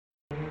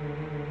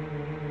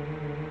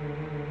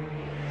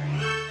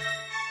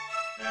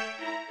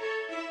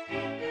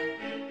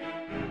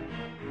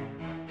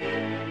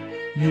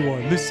You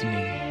are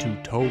listening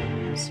to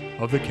Tomes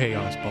of the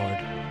Chaos Bard.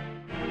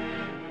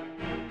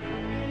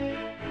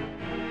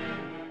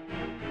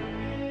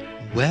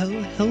 Well,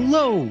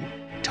 hello,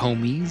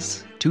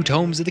 Tomies. Two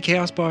Tomes of the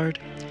Chaos Bard.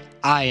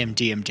 I am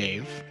DM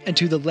Dave, and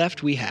to the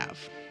left we have...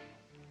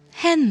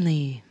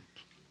 Henley.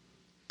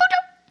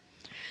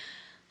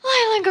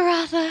 Lila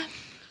Garatha.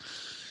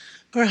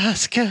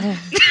 Rascal.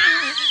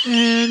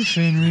 And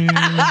Fenrir.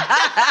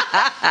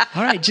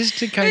 All right, just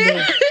to kind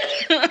of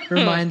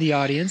remind the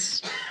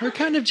audience, we're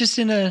kind of just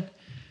in a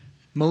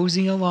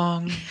moseying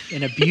along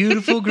in a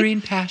beautiful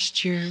green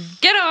pasture.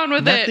 Get on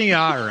with it.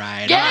 All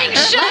right. Getting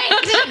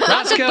shanked.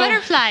 Roscoe,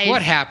 Butterflies.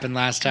 what happened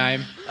last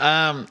time?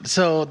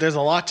 So there's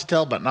a lot to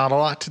tell, but not a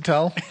lot to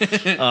tell.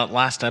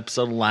 Last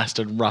episode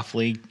lasted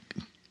roughly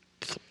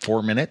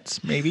 4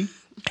 minutes, maybe.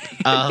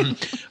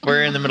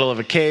 We're in the middle of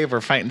a cave.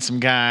 We're fighting some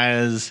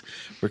guys.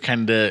 We're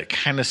kind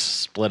of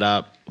split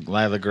up.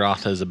 Lila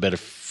Garatha is a bit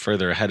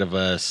further ahead of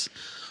us.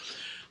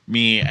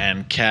 Me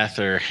and Kath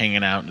are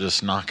hanging out,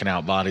 just knocking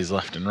out bodies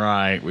left and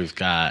right. We've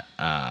got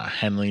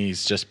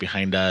Henley's just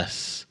behind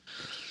us,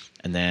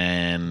 and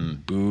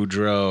then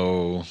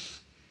Boudreaux,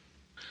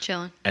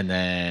 Chilling. and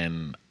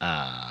then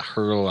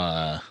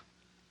Hurla,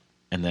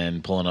 and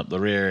then pulling up the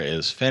rear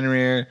is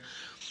Fenrir.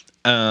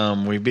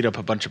 We beat up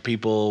a bunch of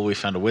people. We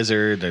found a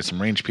wizard. There's some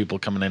ranged people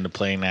coming into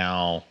play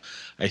now.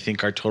 I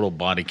think our total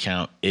body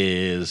count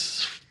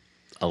is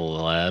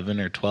 11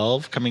 or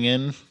 12 coming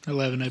in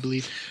 11, I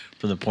believe.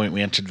 from the point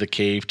we entered the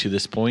cave to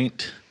this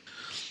point.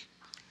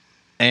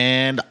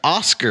 And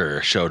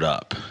Oscar showed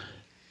up.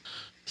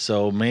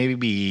 So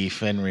maybe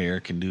Fenrir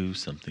can do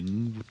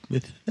something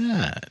with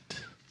that.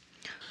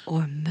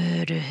 Or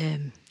murder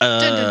him.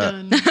 Dun,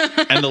 dun,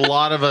 dun. And a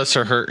lot of us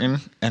are hurting,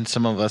 and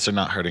some of us are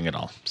not hurting at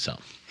all. So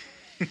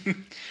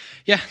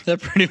Yeah,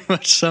 that pretty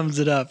much sums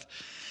it up.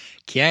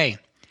 Okay.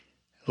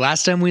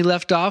 Last time we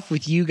left off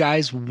with you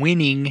guys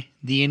winning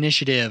the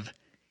initiative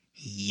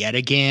yet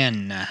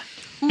again.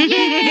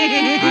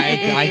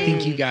 I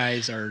think you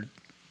guys are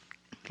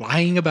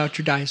lying about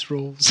your dice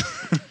rolls.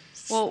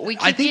 Well, we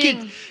keep I think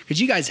getting... because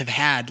you guys have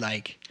had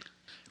we've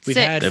Six.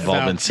 had They've all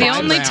about been The six.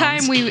 5 only rounds.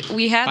 time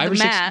we had 5 the or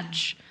 6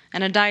 match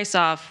and a dice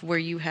off where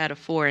you had a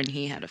 4 and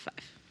he had a 5.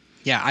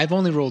 Yeah, I've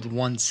only rolled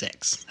 1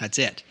 6. That's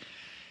it.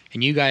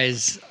 And you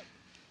guys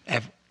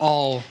have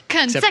all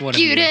except one of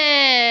you.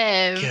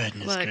 Consecutive.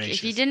 Goodness Look, gracious.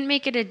 if you didn't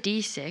make it a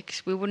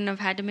D6, we wouldn't have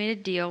had to make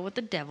a deal with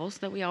the devil so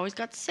that we always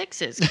got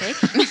 6s, okay?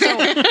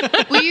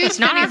 So We used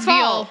not our Fenrir's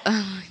wheel.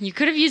 fault. You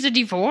could have used a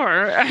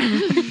D4.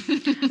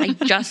 I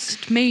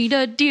just made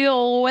a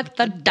deal with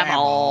the devil.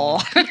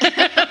 All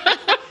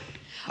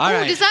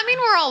right. Does that mean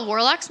we're all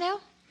warlocks now?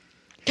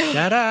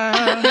 Ta-da!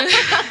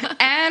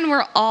 And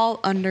we're all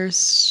under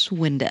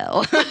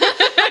Swindell.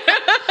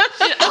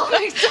 Oh,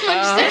 makes so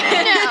much sense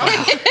now.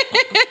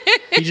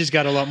 He just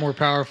got a lot more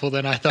powerful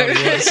than I thought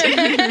he was.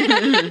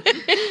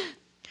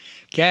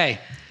 Okay.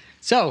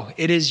 So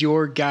it is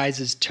your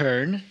guys'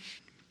 turn.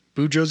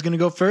 Boudreaux's going to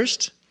go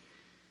first.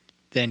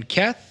 Then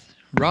Keth,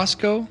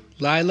 Roscoe,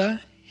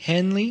 Lila,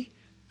 Henley,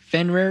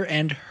 Fenrir,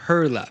 and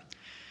Hurla.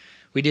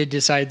 We did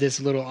decide this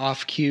a little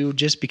off cue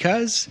just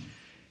because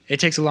it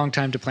takes a long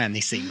time to plan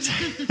these things.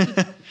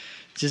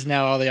 Just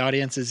now all the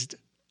audience is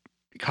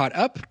caught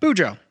up.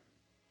 Boudreaux.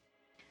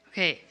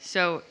 Okay,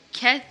 so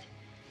Keth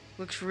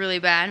looks really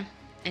bad,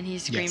 and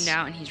he's screamed Yes.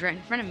 out, and he's right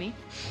in front of me.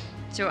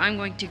 So I'm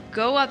going to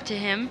go up to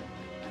him,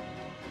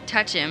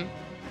 touch him,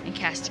 and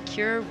cast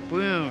Cure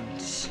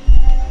Wounds.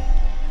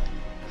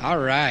 All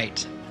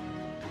right.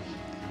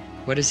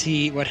 What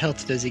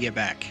health does he get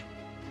back?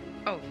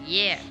 Oh,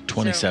 yeah.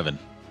 27.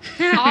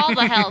 All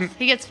the health.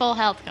 He gets full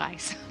health,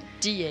 guys. So,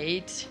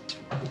 D8.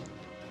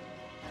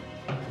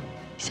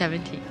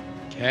 17.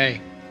 Okay.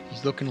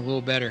 He's looking a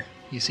little better.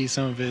 You see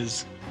some of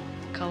his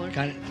Color.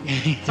 kind of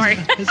Sorry.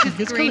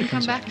 his Green color come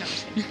comes back. back.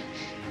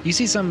 You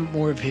see some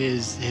more of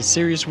his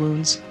serious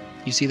wounds.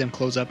 You see them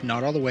close up,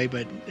 not all the way,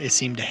 but it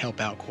seemed to help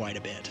out quite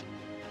a bit.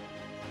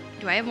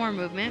 Do I have more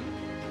movement?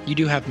 You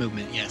do have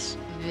movement, yes.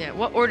 Yeah.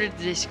 What order did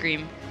they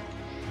scream?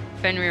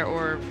 Fenrir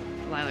or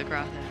Lila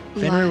Garatha?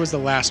 Fenrir was the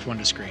last one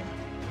to scream.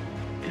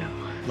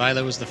 Oh.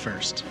 Lila was the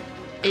first.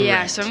 Yeah,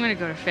 Correct. so I'm going to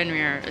go to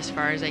Fenrir as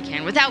far as I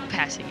can without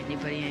passing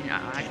anybody.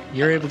 And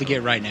You're able to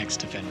get right next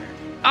to Fenrir.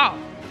 Oh,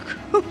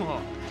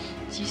 cool.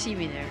 So you see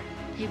me there.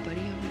 Hey, buddy,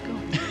 how we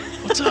going?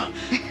 What's up?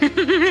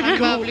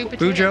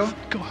 Boudreaux,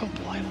 Go help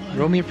Lila.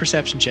 roll me a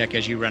perception check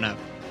as you run up.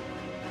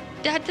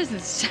 That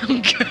doesn't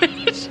sound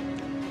good.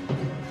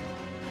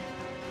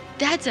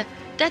 That's a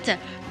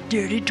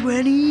dirty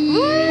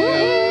 20.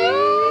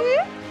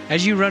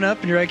 As you run up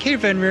and you're like, hey,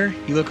 Fenrir,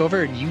 you look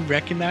over and you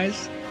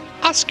recognize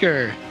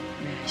Oscar.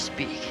 May I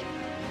speak?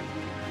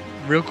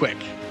 Real quick.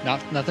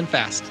 Nothing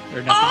fast.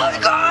 Or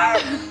nothing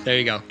loud. There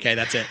you go. Okay,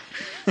 that's it.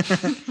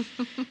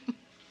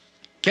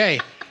 Okay.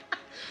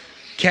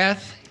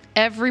 Kath.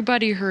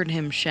 Everybody heard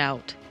him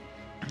shout.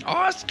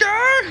 Oscar!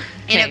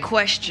 In Okay. a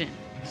question.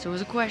 So it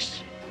was a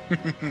question.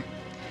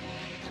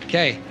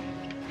 Okay.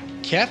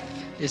 Keth,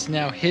 it's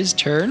now his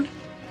turn,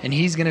 and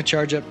he's going to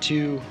charge up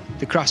to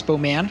the crossbow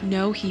man.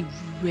 No, he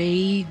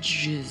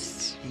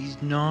rages.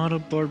 He's not a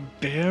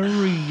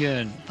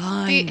barbarian.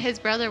 Fine. His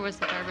brother was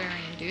the barbarian,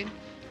 dude.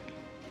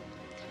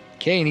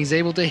 Okay, and he's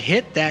able to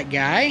hit that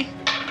guy.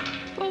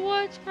 But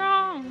what's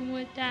wrong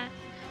with that?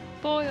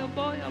 Boy, oh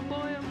boy, oh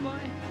boy, oh boy.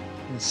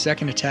 And the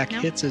second attack No.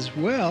 hits as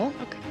well.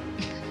 Okay.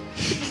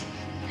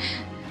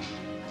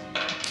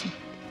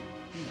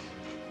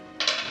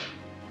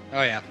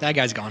 Oh yeah, that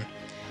guy's gone.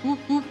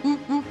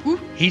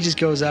 He just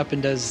goes up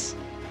and does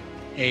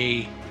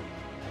a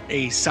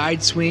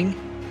side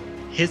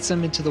swing, hits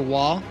him into the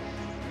wall,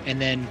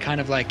 and then kind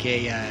of like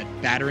a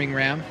battering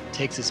ram,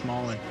 takes a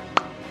small and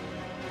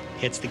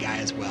hits the guy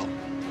as well.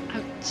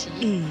 Oh,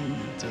 gee.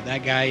 So that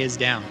guy is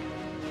down.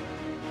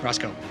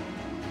 Roscoe,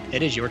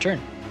 it is your turn.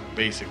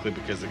 Basically,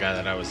 because the guy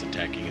that I was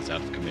attacking is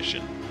out of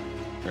commission,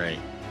 right?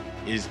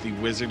 Is the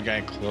wizard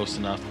guy close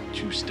enough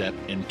to step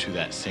into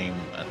that same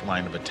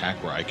line of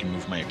attack where I can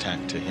move my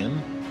attack to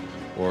him,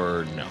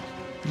 or no?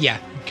 Yeah,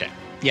 Okay.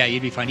 yeah,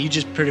 you'd be fine. You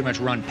just pretty much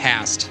run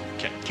past.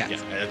 Okay.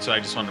 Cats. Yeah. So I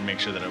just wanted to make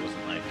sure that I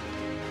wasn't like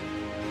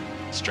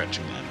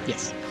stretching that. Or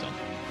Yes. anything, So.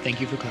 Thank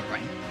you for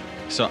clarifying.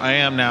 So I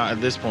am now at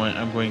this point.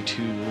 I'm going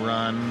to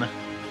run.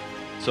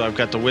 So I've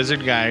got the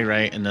wizard guy,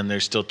 right, and then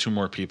there's still 2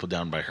 more people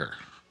down by her.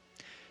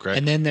 Correct.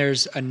 And then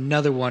there's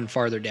another one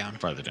farther down.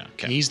 farther down.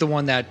 Okay. He's the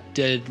one that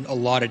did a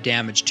lot of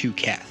damage to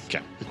Keth. Okay,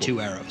 The cool.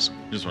 2 arrows.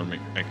 Just want to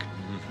make.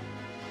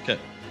 Okay.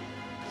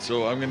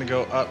 So I'm gonna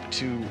go up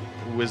to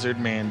Wizard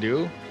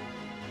Mandu,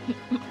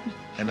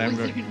 and I'm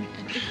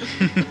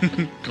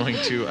going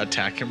to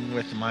attack him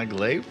with my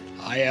glaive.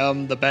 I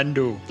am the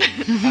Bendu.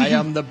 I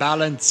am the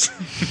balance.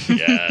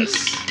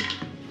 Yes.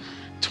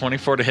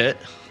 24 to hit.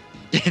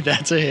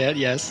 That's a hit,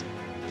 yes.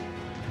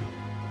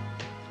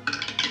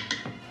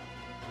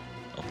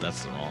 Oh,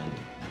 that's the wrong.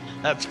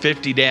 That's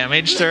 50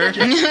 damage, sir.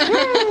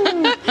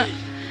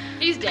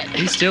 He's dead.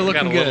 He's still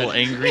Got a looking little good.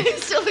 angry.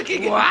 He's still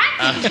looking good.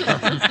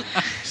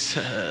 This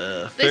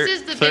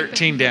is the big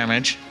 13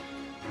 damage.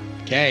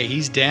 Okay,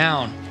 he's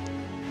down.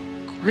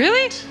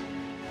 Really?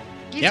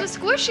 He's Yep. so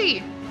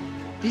squishy.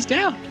 He's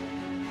down.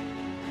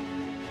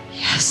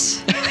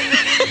 Yes.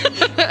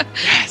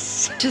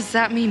 Yes. Does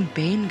that mean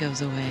Bane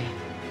goes away?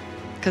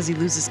 Because he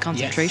loses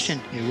concentration.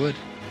 Yes, it would.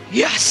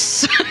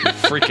 Yes.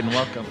 Freaking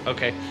welcome.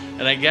 Okay.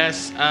 And I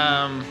guess,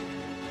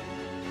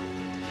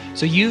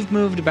 So you've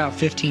moved about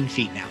 15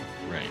 feet now.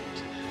 right.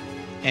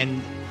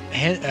 And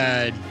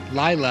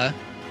Lila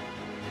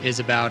is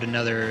about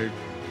another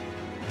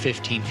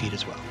 15 feet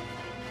as well.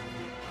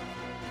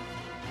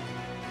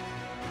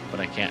 But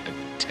I can't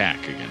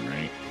attack again,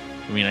 right?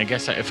 I mean, I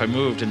guess if I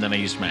moved and then I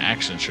used my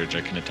action surge,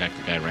 I can attack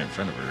the guy right in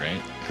front of her,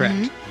 right?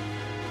 Correct.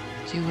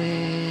 Do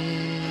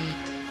it.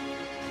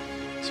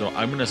 So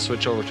I'm going to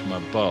switch over to my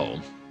bow,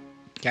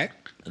 Okay.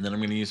 and then I'm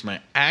going to use my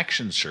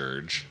action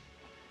surge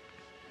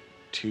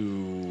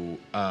to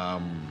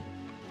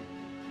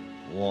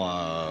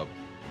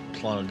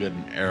plug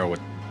an arrow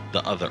with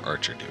the other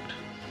archer dude,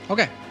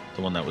 Okay.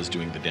 the one that was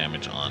doing the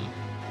damage on.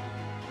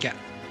 Yeah.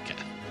 Okay.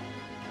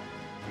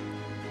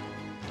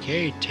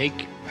 Okay,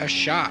 take a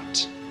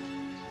shot.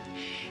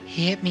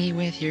 Hit me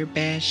with your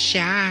best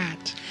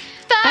shot.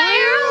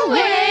 Fire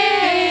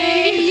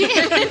away!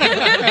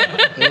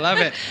 Love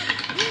it.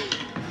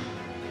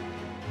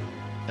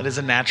 That is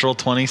a natural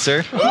 20,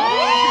 sir.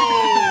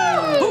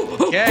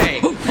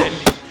 Okay.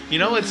 You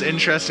know what's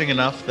interesting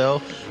enough,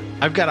 though?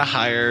 I've got a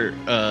higher,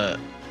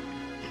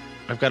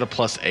 I've got a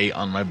 +8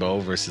 on my bow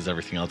versus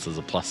everything else is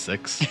a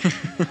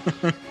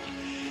 +6.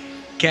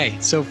 Okay,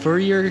 so for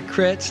your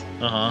crit,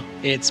 Uh-huh.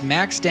 it's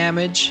max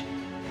damage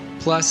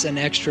plus an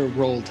extra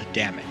rolled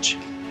damage.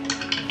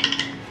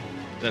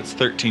 That's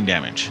 13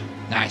 damage.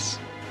 Nice.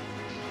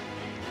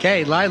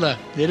 Okay, Lila,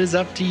 it is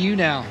up to you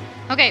now.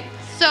 Okay,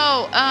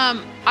 so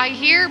I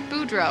hear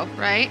Boudreaux,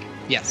 right?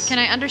 Yes. Can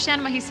I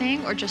understand what he's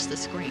saying or just the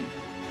scream?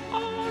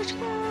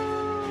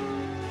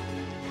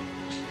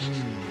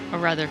 Or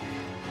rather,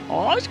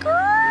 I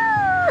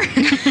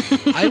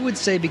would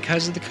say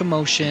because of the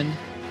commotion,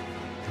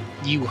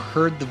 you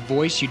heard the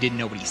voice, you didn't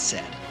know what he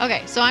said.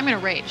 Okay, so I'm gonna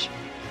rage.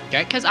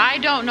 Okay. Because I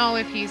don't know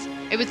if he's.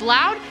 It was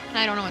loud, and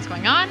I don't know what's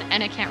going on,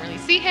 and I can't really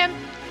see him.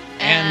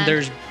 And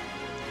there's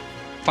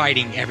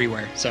fighting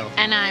everywhere, so.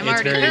 And I'm it's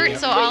already very- hurt,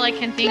 so all I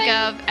can think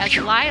of as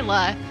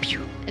Lila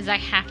is I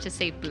have to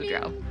say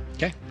Boudreaux.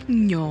 Okay.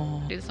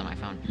 no. Do this on my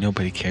phone.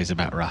 Nobody cares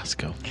about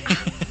Roscoe.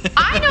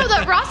 I know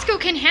that Roscoe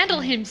can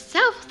handle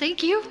himself.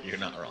 Thank you. You're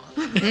not wrong.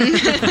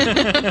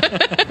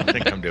 I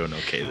think I'm doing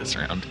okay this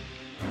round.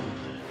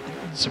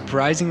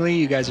 Surprisingly,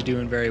 you guys are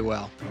doing very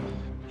well.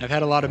 I've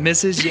had a lot of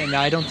misses, and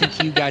I don't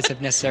think you guys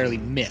have necessarily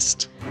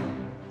missed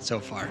so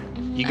far.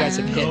 You guys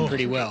have hit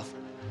pretty well.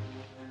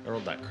 I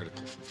rolled that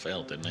critical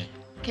fail, didn't I?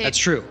 Okay. That's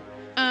true.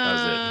 That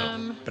was it,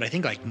 though. But I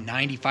think like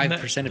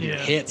 95% of your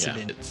hits have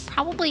been. It's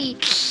Probably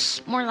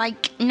more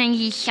like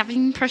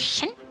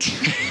 97%.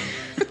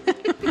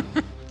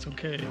 It's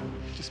okay. It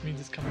just means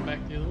it's coming back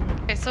the other way.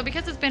 Okay, so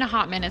because it's been a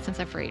hot minute since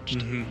I've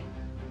raged,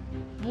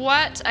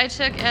 what I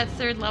took at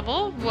 3rd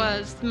level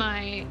was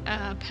my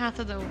Path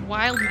of the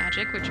Wild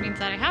magic, which means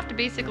that I have to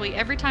basically,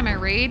 every time I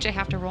rage, I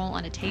have to roll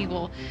on a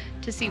table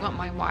to see what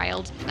my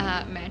wild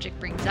magic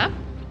brings up.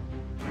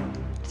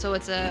 So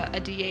it's a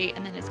D8,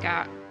 and then it's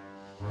got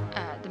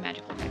the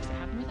magical effects that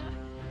happen with that.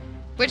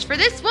 Which for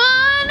this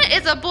one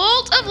is a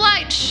bolt of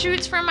light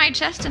shoots from my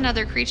chest.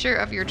 Another creature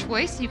of your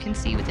choice you can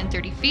see within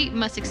 30 feet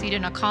must succeed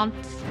in a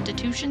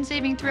Constitution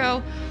saving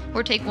throw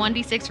or take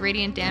 1d6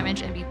 radiant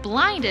damage and be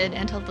blinded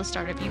until the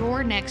start of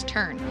your next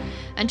turn.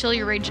 Until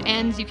your rage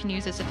ends, you can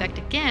use this effect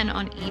again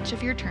on each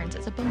of your turns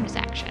as a bonus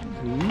action.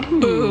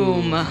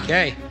 Boom.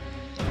 Okay.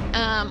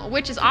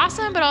 Which is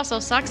awesome, but also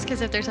sucks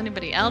because if there's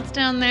anybody else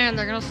down there,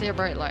 they're gonna see a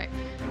bright light.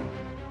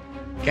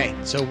 Okay,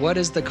 so what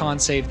is the con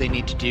save they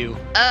need to do?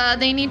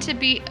 They need to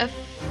be a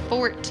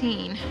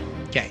 14.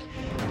 Okay.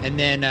 And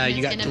then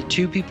you got it's the gonna-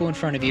 2 people in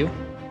front of you.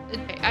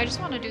 I just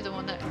want to do the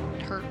one that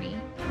hurt me.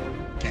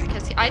 Okay.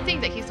 Because I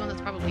think that he's the one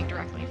that's probably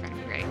directly in front of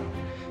me, right?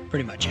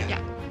 Pretty much, yeah.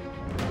 Yeah.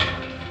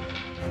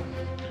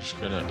 Just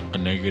got a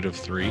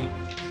 -3.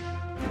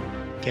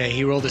 Okay,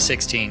 he rolled a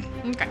 16.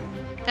 Okay.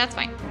 That's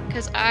fine.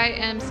 Because I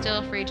am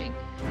still raging.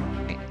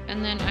 Okay.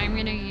 And then I'm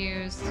going to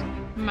use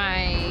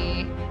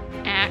my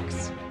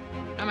axe.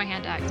 Not my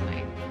hand axe,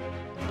 my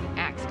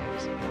axe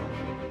goes.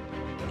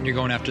 And you're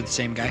going after the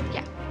same guy?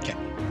 Yeah. Okay.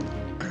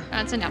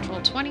 That's a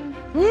natural 20.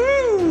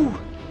 Woo!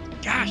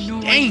 Gosh,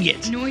 dang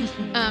it!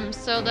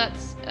 So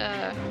that's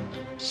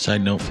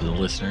Side note for the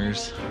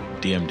listeners,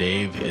 DM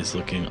Dave is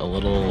looking a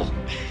little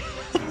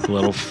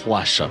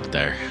flush up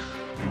there.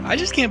 I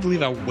just can't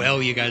believe how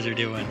well you guys are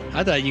doing.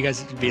 I thought you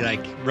guys would be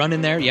like, run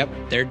in there, yep,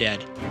 they're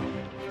dead.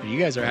 But you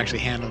guys are actually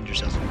handling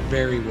yourselves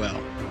very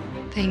well.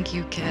 Thank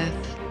you,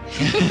 Keth.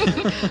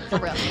 for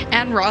real.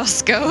 And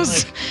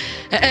Roscoe's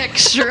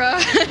extra.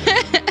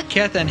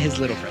 Keth and his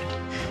little friend.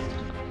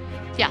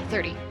 Yeah,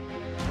 30.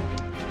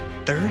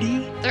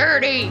 30?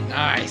 30!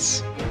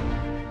 Nice.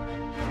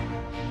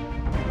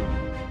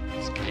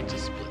 This guy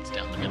just splits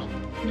down the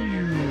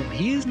middle.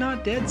 He is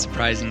not dead,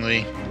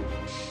 surprisingly.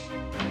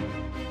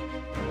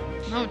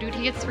 No, dude,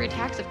 he gets 3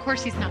 attacks. Of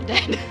course he's not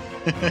dead.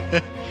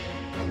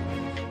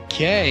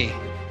 Okay.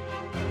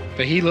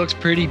 But he looks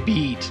pretty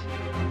beat.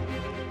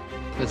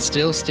 But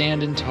still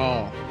standing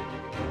tall.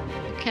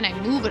 Can I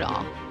move at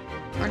all?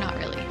 Or not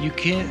really? You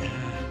can't.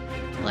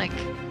 Like,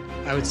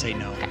 I would say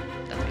no. okay,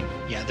 that's fine.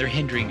 Yeah, they're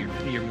hindering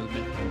your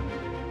movement.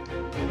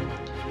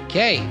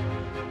 Okay.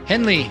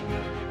 Henley.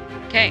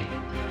 Okay.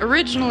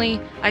 Originally,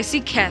 I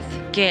see Keth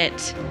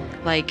get,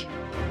 like,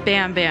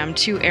 bam, bam,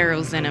 2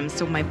 arrows in him.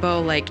 So my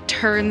bow, like,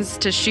 turns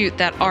to shoot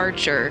that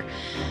archer.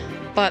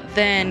 But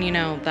then, you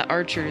know, the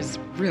archer's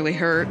really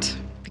hurt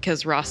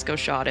because Roscoe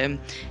shot him.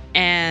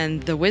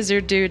 And the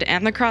wizard dude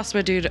and the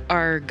crossbow dude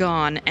are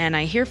gone. And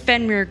I hear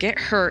Fenrir get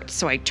hurt.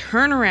 So I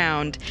turn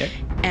around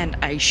and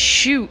I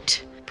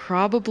shoot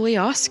probably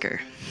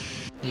Oscar.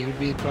 You would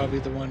be probably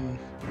the one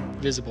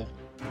visible.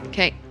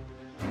 Okay.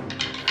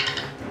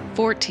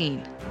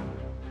 14.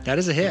 That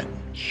is a hit.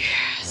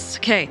 Yes.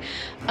 Okay.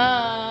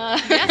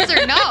 Yes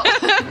or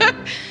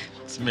no?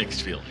 It's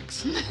mixed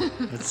feelings.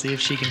 Let's see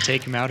if she can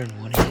take him out in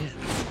one hit.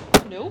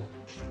 Nope.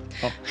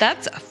 Oh.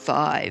 That's a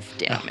 5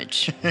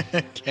 damage.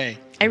 Okay.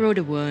 I rolled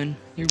a 1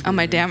 on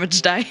my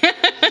damage die.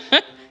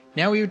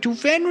 Now we are to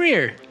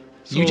Fenrir.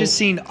 You just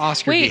seen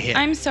Oscar get Wait, hit.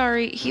 I'm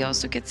sorry. He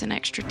also gets an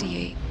extra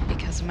D8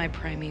 because of my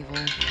primeval.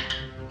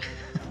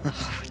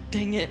 Oh,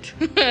 dang it.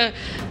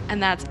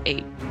 And that's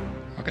 8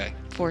 Okay.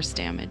 force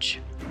damage.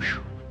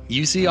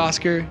 You see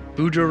Oscar.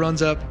 Boudreaux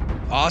runs up.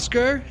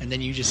 Oscar, and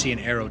then you just see an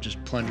arrow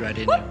just plunge right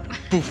in him.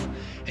 Poof.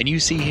 And you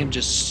see him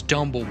just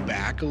stumble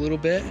back a little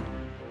bit,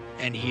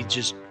 and he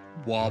just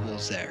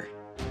wobbles there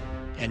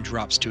and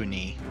drops to a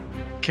knee.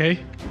 Okay.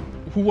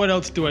 What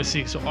else do I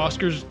see? So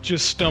Oscar's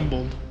just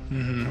stumbled.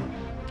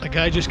 Mm-hmm. A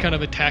guy just kind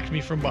of attacked me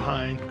from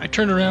behind. I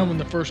turned around when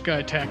the first guy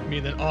attacked me,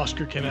 then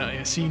Oscar came out and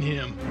I seen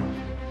him.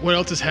 What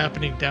else is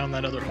happening down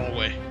that other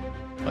hallway?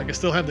 Like, I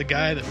still have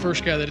the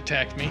first guy that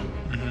attacked me.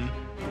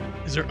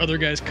 Mm-hmm. Is there other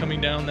guys coming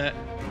down that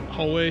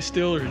hallway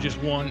still, or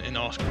just one and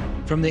Oscar?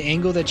 From the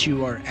angle that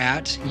you are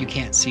at, you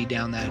can't see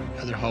down that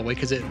other hallway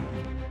because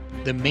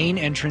the main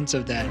entrance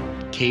of that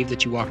cave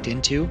that you walked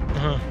into,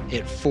 Uh-huh.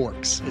 it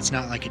forks. It's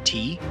not like a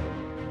T,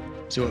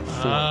 so it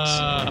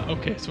forks.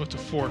 Okay, so it's a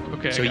fork.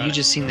 Okay, So I got you it.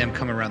 just seen them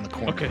come around the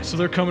corner. Okay, so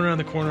they're coming around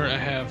the corner. I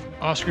have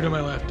Oscar to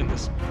my left and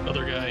this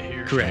other guy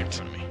here. Correct.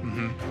 In front of me.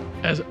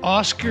 Mm-hmm. As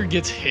Oscar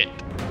gets hit,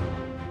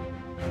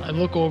 I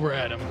look over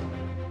at him,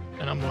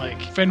 and I'm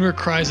like, Fenrir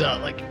cries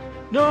out, like,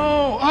 "No,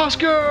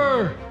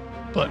 Oscar!"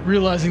 But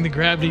realizing the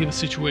gravity of the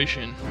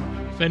situation,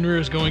 Fenrir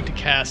is going to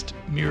cast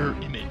Mirror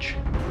Image.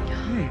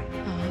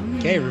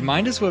 Okay,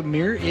 remind us what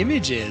mirror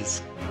image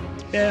is.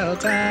 Bell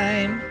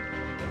time.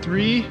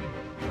 3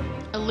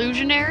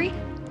 Illusionary?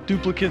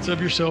 duplicates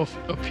of yourself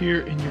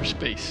appear in your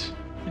space.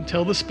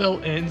 Until the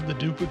spell ends, the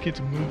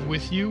duplicates move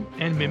with you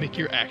and mimic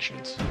your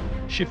actions,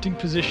 shifting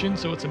position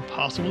so it's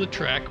impossible to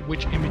track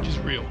which image is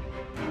real.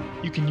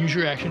 you can use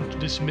your action to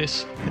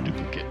dismiss the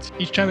duplicates.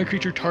 Each time a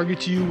creature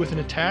targets you with an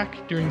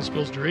attack during the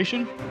spell's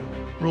duration,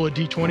 roll a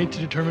d20 to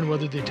determine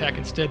whether the attack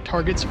instead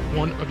targets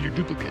one of your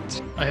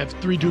duplicates. I have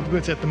 3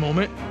 duplicates at the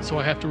moment, so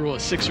I have to roll a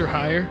 6 or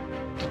higher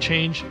to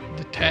change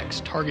the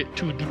attack's target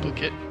to a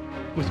duplicate.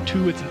 With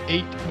 2, it's an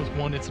 8. With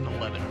 1, it's an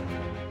 11.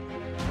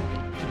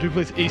 The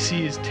duplicate's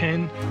AC is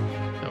 10.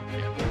 Oh,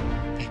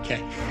 yeah.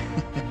 Okay.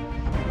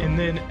 And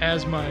then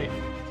as my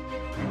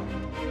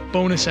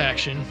bonus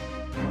action,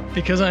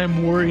 because I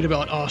am worried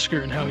about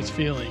Oscar and how he's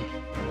feeling,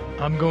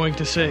 I'm going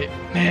to say,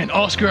 man,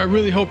 Oscar, I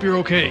really hope you're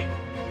okay.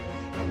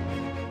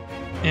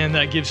 And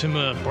that gives him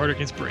a bardic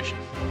inspiration.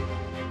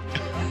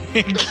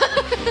 I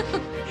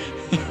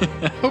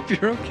hope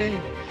you're okay.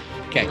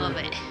 Okay. Love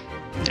it.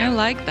 I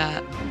like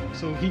that.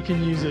 So he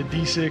can use a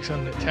d6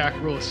 on an attack,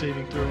 roll a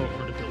saving throw, or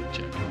an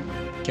ability check.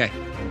 Okay.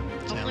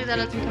 Hopefully that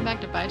doesn't come back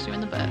to bite you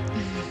in the butt.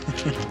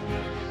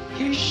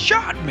 He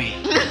shot me.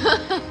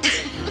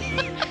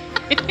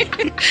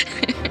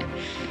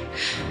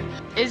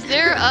 Is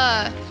there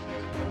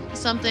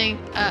something,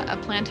 a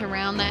plant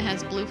around that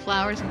has blue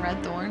flowers and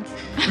red thorns?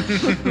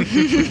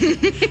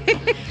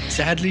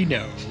 Sadly,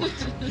 no.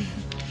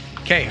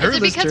 Okay, Is it Hurla's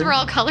because turn. we're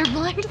all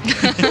colorblind?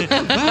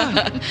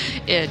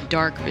 Yeah,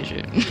 dark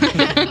vision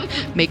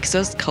makes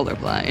us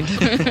colorblind.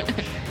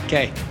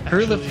 Okay,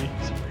 Hurla. Actually,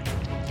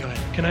 Go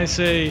ahead. can I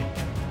say,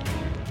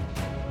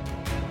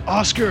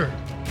 Oscar,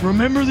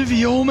 remember the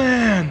VO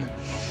man?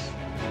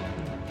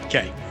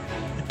 Okay.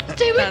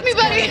 Stay with me,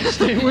 buddy.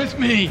 Stay with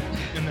me.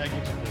 And that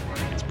gives him the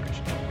bardic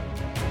inspiration.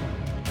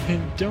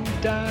 And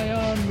don't die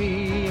on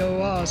me,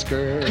 oh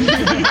Oscar.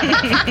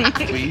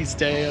 Please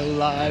stay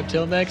alive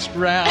till next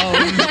round.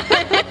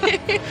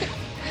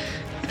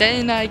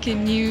 Then I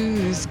can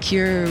use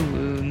Cure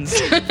Wounds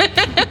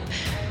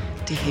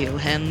to heal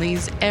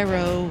Henley's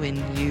arrow in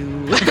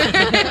you.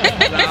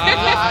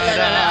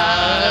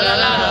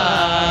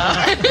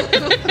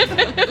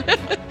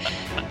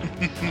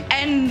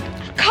 And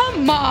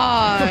come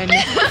on!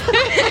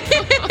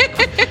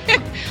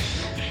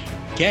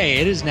 Okay,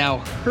 it is now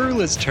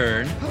Hurla's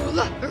turn.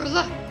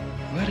 Urla.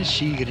 What is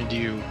she gonna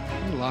do?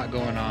 A lot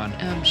going on.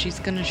 She's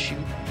gonna shoot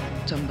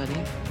somebody.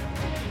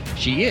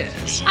 She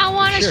is. I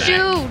want to Sure.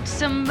 shoot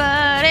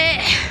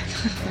somebody.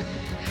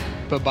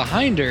 But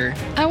behind her,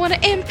 I want to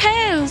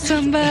impale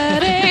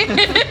somebody.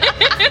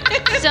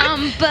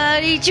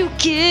 Somebody to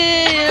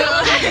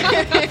kill.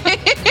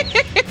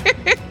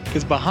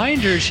 because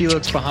behind her, she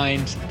looks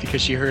behind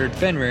because she heard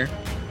Fenrir,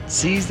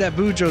 sees that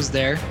Boudreaux's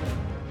there,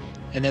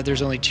 and that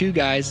there's only 2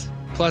 guys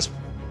plus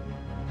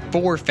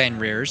 4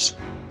 Fenrirs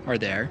are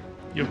there.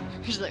 Yep.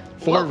 She's like,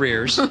 4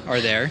 rears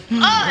are there. oh,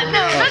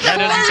 no, That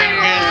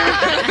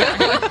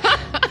doesn't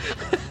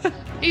sound good.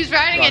 he's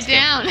writing Lost it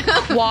down.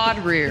 Quad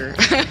rear.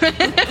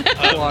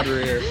 Quad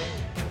rear.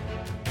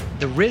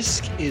 The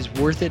risk is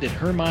worth it in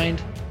her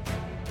mind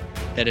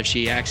that if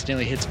she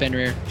accidentally hits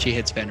Fenrir, she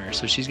hits Fenrir.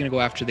 So she's going to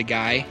go after the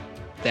guy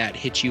that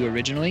hit you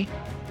originally,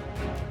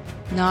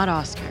 Not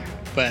Oscar.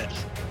 but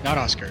not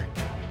Oscar.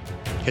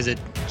 Because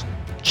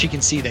she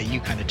can see that you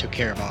kind of took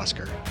care of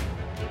Oscar.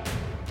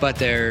 But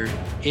there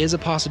is a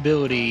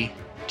possibility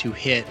to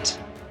hit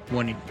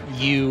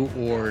you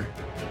or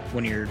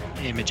one of your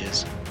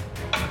images.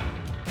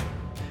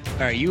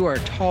 All right, you are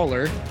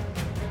taller.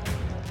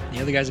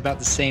 The other guy's about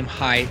the same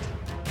height.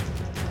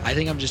 I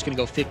think I'm just going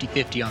to go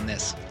 50-50 on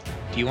this.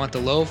 Do you want the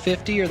low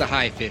 50 or the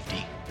high 50?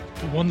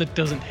 The one that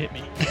doesn't hit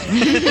me.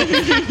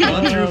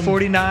 1 through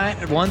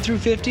 49, 1 through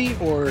 50,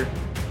 or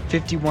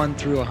 51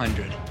 through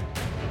 100?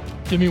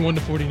 Give me 1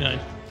 to 49.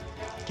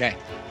 Okay.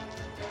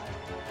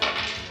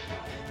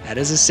 That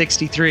is a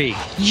 63.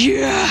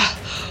 Yeah!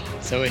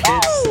 So it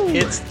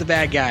hits the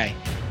bad guy.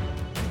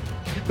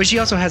 But she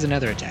also has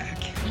another attack.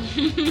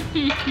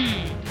 You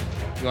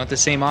want the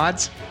same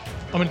odds?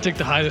 I'm going to take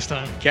the high this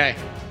time. Okay.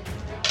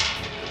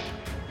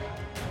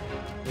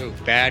 Ooh,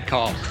 bad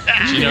call.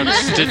 You know,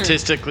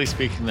 statistically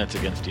speaking, that's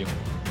against you.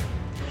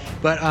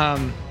 But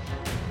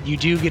you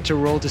do get to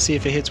roll to see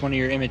if it hits one of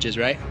your images,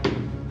 right?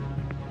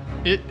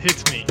 It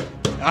hits me.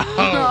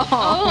 Oh.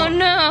 Oh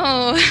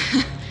no.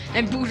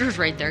 And Booter's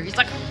right there. He's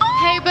like,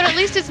 Hey, but at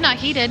least it's not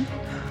heated.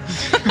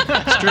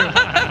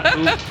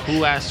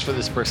 Who asked for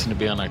this person to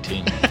be on our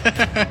team?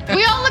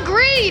 We all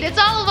agreed. It's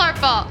all of our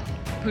fault.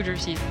 Booter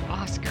sees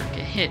Oscar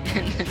get hit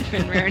and then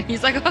Fenrir, and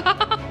he's like,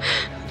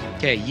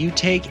 Okay, you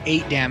take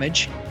 8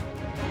 damage.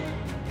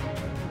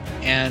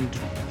 And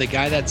the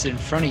guy that's in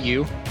front of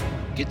you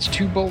gets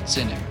 2 bolts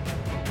in him.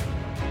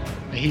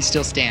 But he's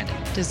still standing.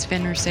 Does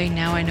Fenrir say,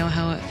 now I know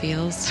how it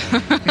feels?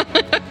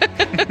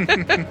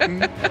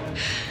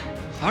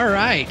 All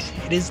right,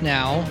 it is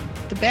now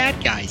the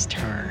bad guy's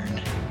turn.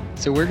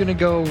 So we're gonna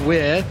go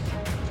with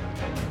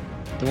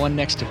the one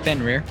next to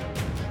Fenrir,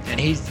 and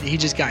he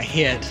just got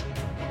hit,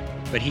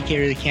 but he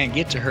really can't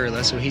get to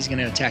Hurla, so he's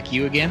gonna attack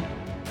you again.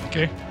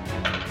 Okay.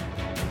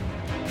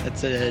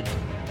 That's a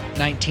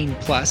 19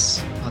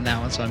 plus on that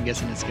one, so I'm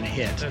guessing it's gonna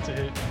hit. That's a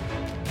hit.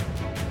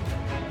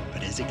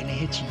 But is it gonna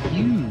hit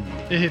you?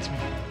 It hits me.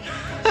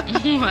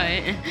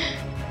 what?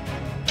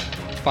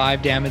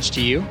 5 damage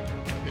to you.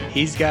 Okay.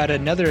 He's got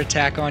another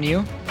attack on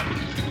you.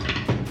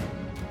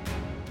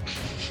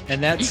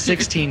 And that's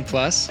 16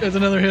 plus. That's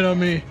another hit on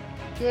me.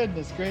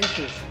 Goodness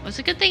gracious. Well, it's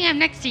a good thing I'm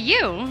next to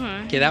you.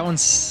 Okay, that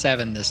one's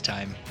 7 this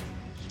time.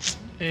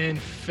 And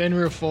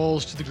Fenrir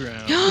falls to the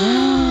ground.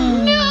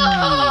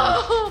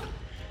 No!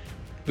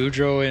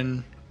 Boudreaux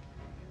and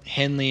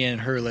Henley and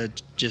Hurla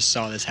just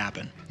saw this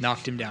happen.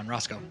 Knocked him down.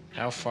 Roscoe.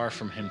 How far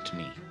from him to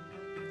me?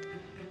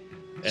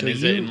 And So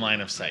is it you- in line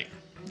of sight?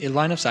 In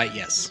line of sight,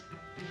 yes.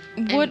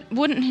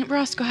 Wouldn't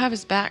Roscoe have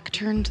his back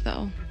turned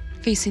though,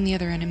 facing the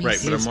other enemies? Right,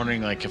 but I'm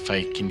wondering like if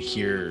I can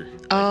hear,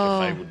 like, if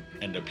I would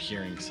end up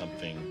hearing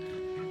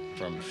something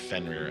from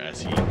Fenrir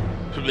as he.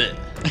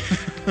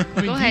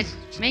 Go ahead.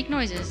 Make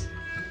noises.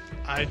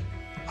 I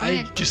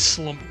ahead. just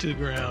slumped to the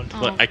ground.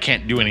 But I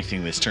can't do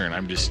anything this turn.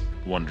 I'm just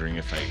wondering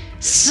if I.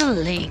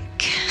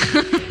 Slink.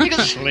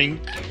 Slink.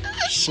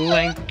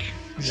 Slink.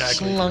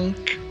 Exactly.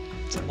 Slunk.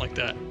 Something like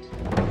that.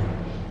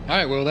 All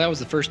right, well, that was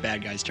the first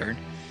bad guy's turn.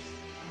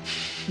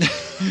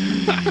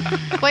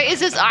 Wait, is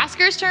this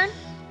Oscar's turn?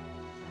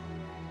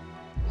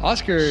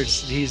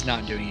 He's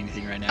not doing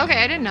anything right now.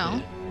 Okay, I didn't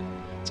know.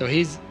 So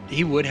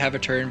he would have a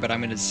turn, but I'm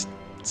going to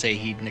say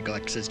he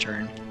neglects his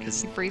turn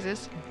because He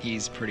freezes.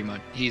 he's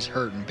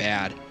hurting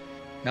bad.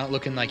 Not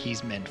looking like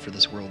he's meant for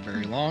this world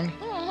very long.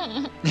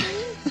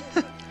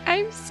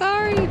 I'm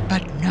sorry,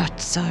 but not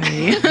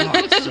sorry.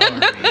 Not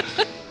sorry.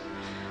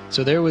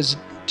 So there was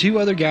 2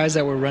 other guys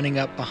that were running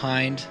up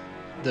behind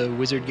the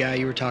wizard guy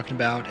you were talking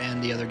about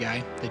and the other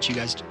guy that you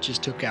guys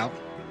just took out.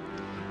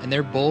 And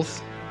they're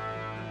both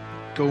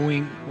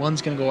going,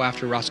 one's going to go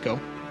after Roscoe,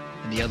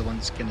 and the other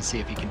one's going to see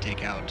if he can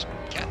take out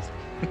Kath.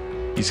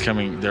 He's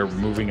coming. They're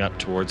moving up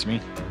towards me.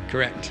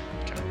 Correct.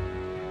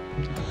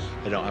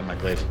 I don't have my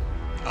glaive.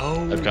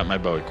 Oh. I've got my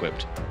bow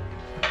equipped.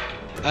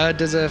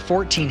 Does a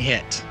 14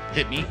 hit?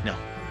 Hit me? No.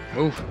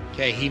 Oh,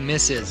 okay, he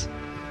misses.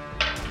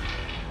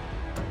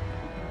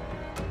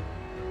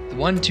 The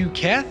one to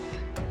Keth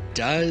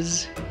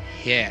does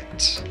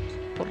hit.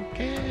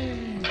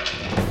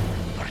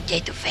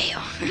 Potato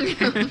fail.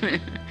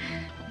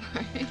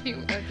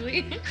 You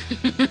ugly.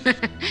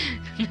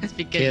 That's because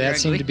Okay, you're that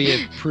seemed ugly. to be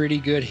a pretty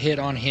good hit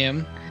on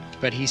him,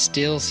 but he's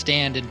still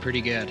standing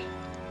pretty good.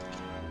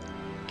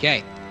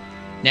 Okay,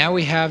 now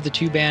we have the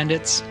 2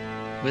 bandits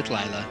with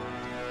Lila.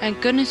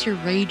 Thank goodness you're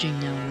raging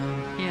now,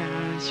 though.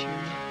 Yeah, that's true.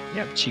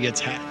 Yep, she gets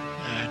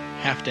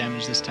half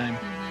damage this time.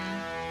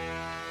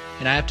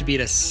 And I have to beat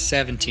a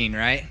 17,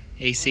 right?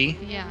 AC?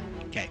 Yeah.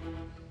 Okay.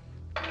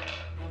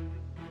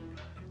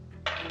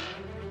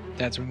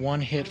 That's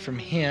 1 hit from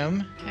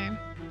him Okay.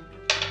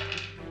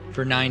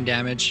 for 9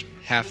 damage.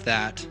 Half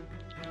that,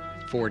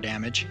 4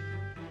 damage.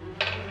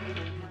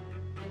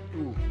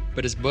 Ooh,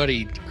 but his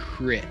buddy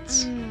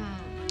crits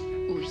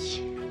Ooh.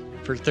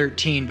 for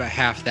 13, but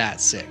half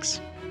that,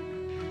 6.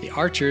 The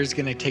archer is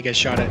going to take a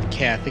shot at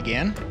Kath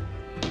again.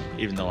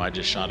 Even though I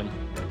just shot him.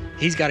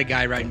 He's got a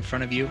guy right in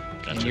front of you,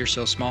 and Gotcha. you're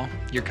so small,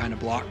 you're kind of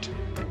blocked.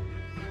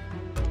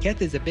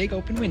 Kath is a big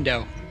open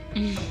window.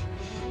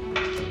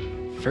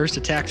 First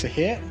attack's a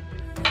hit.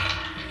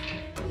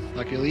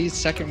 Luckily,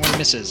 second one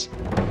misses.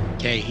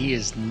 Okay, he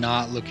is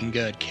not looking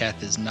good.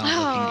 Kath is not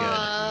looking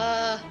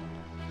good.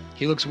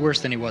 He looks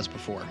worse than he was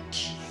before.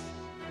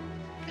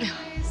 This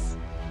is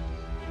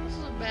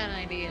a bad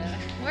idea.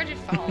 Why'd you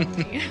follow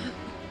me?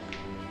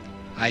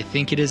 I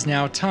think it is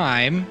now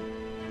time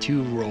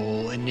to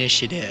roll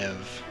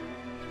initiative.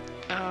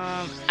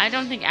 I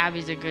don't think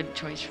Abby's a good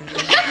choice for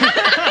this.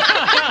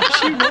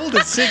 She rolled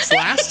a 6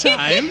 last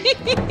time. Go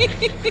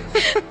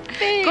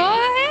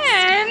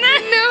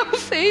ahead. No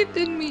faith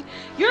in me.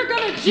 You're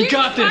gonna You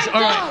got this.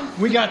 All right,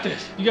 we got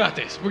this. You got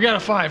this. We got a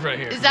 5 right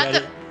here. Is that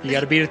the You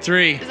gotta beat a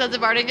 3. is that the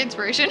bardic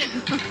inspiration?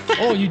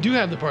 Oh, you do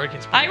have the bardic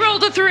inspiration. I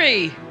rolled a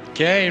 3.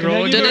 Okay,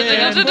 roll I give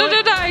again. it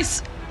a-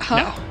 Dice. Huh?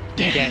 No,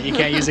 you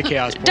can't use a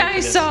chaos point for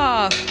Dice this.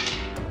 off.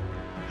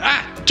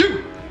 Ah,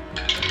 2.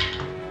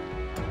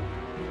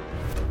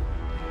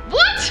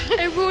 What?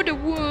 I rolled a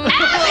 1.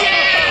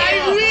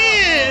 I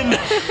win.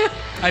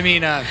 I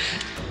mean,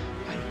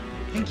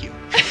 thank you.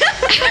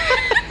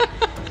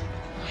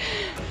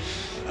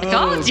 I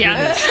told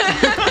ya.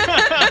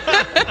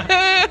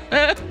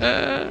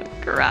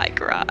 Cry.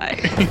 Cry.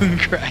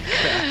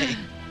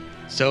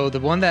 So the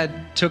one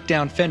that took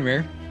down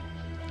Fenrir,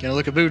 gonna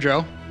look at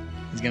Boudreaux.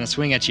 He's gonna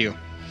swing at you.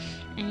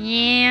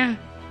 Yeah.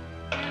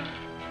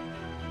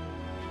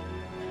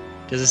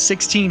 Does a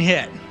 16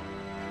 hit?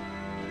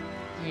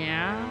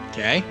 Yeah.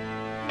 Okay.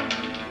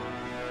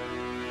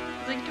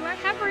 Like, do I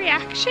have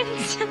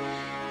reactions?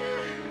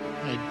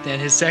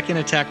 And his second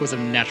attack was a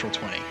natural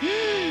 20.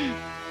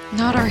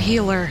 Not our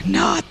healer.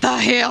 Not the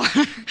healer.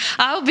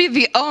 I'll be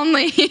the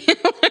only healer.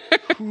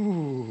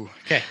 Ooh.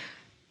 Okay.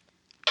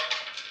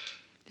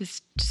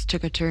 This just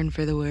took a turn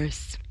for the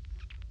worse.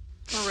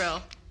 For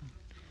real.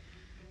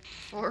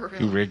 For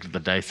Who real. rigged the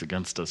dice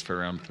against us for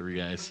round 3,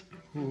 guys?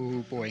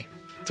 Ooh boy.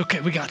 It's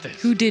okay. We got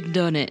this. Who did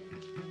done it?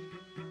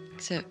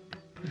 Except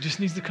It just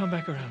needs to come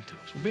back around to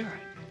us. We'll be all right.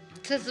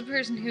 Says the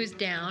person who's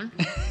down.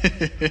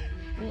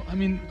 Well, I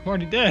mean, I'm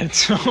already dead,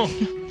 so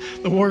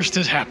the worst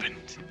has happened.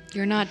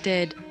 You're not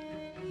dead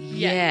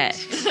yet.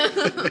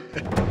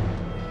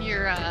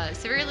 You're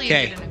severely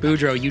Okay, injured.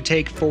 Boudreaux, you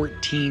take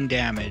 14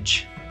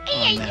 damage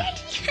on that.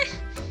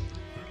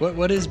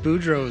 What is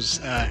Boudreaux's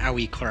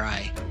owie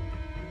cry?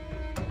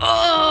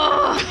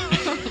 Oh,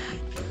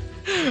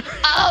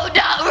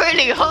 that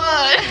really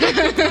hurt.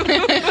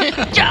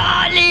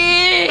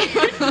 Charlie!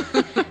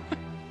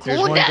 There's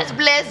Oh, one that's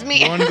bless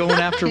me. One going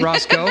after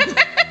Roscoe.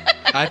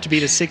 I have to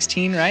beat a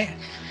 16, right?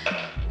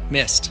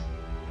 Missed.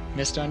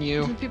 Missed on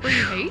you. People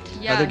you hate?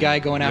 Yeah. Other guy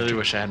going I really after.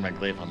 wish I had my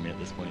glaive on me at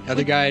this point.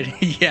 Other guy,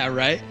 yeah,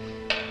 right.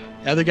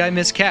 Other guy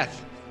missed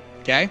Keth.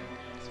 Okay.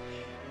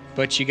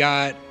 But you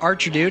got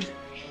Archer dude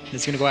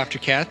that's gonna go after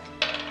Keth.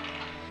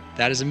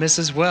 That is a miss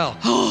as well.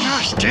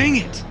 Gosh, dang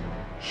it.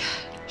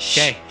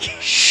 Okay.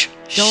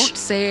 Don't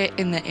say it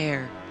in the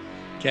air.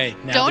 Okay.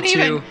 Now Don't the two.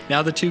 even-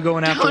 Now the two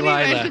going after Don't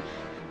Lila. even.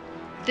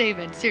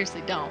 David,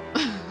 seriously, don't.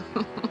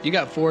 You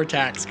got 4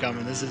 attacks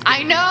coming. This is.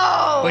 I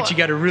know. But you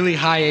got a really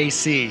high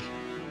AC.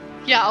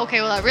 Yeah. Okay.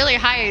 Well, that really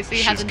high AC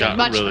She's hasn't got done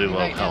much really for me low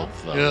right now.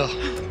 health, though.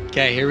 Ugh.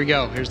 Okay, here we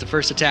go. Here's the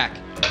first attack.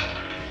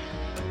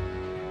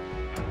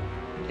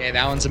 Okay,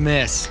 that one's a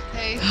miss.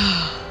 Okay.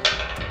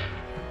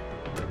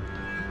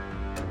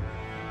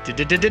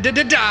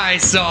 Die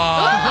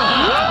saw.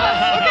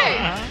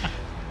 Okay.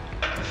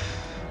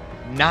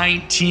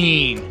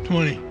 19.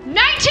 20.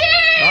 19.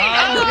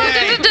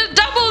 Okay.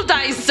 Double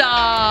dice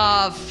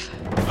off.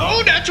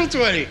 Oh, natural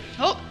 20.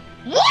 Oh.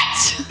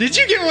 What? Did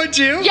you get one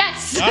too?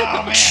 Yes. Oh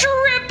man.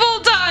 Triple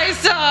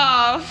dice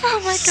off. Oh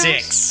my gosh.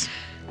 6.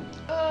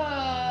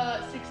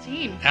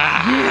 16.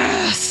 Ah.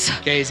 Yes.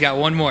 Okay, he's got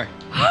one more.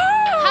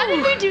 How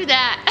did we do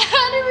that?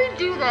 How did we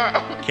do that?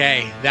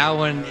 Okay, that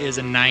one is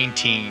a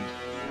 19.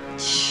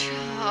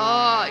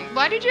 Oh,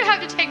 why did you have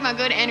to take my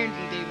good energy,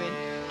 David?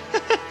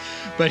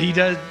 But he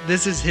does.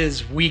 This is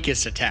his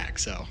weakest attack.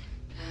 So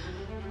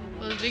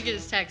Well, we get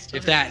his text.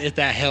 if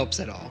that helps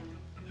at all,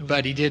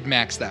 but he did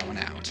max that one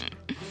out.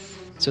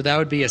 So that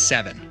would be a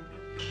 7.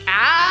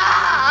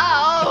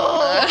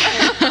 Ow!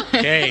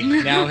 Okay,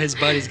 now his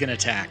buddy's gonna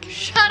attack.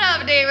 Shut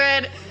up,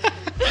 David.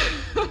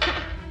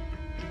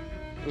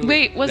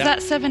 Wait, was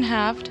that 7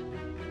 halved?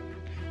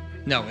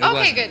 No, it Okay,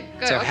 wasn't. good,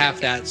 good, So okay, half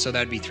okay. that, so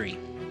that'd be 3.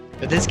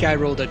 But this guy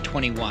rolled a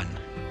 21.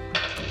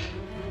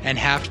 And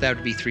half that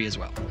would be 3 as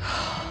well.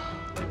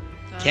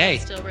 Okay.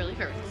 That still really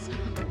hurts.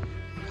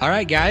 All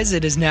right, guys,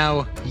 it is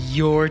now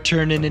your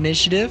turn in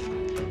initiative.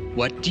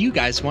 What do you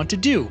guys want to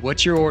do?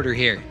 What's your order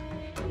here?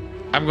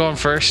 I'm going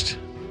first.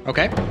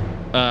 Okay.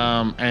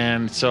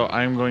 And so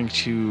I'm going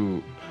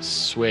to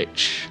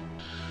switch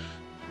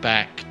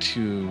back to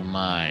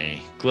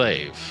my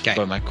glaive. 'Kay.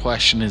 But my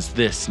question is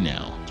this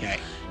now. Okay.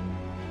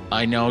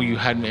 I know you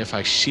had me, if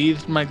I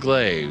sheathed my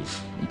glaive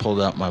and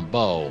pulled out my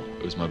bow,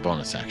 it was my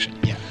bonus action.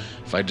 Yeah.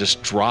 If I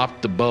just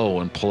dropped the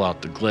bow and pull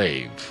out the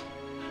glaive,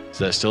 is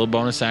that still a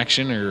bonus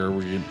action, or are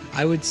we?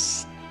 I would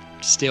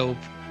still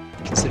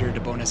consider it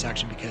a bonus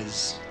action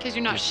because Because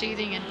you're not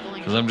sheathing and pulling.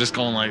 Because I'm just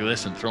going like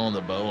this and throwing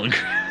the bow and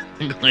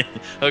grabbing the glaive.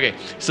 Okay,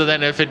 so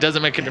then if it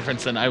doesn't make a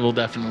difference, then I will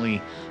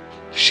definitely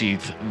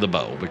sheath the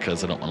bow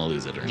because I don't want to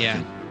lose it or Yeah.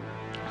 anything.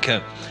 Okay,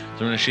 so I'm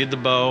going to sheath the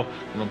bow,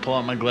 I'm going to pull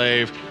out my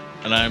glaive,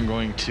 and I'm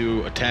going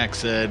to attack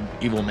said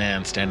evil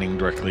man standing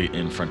directly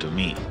in front of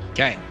me.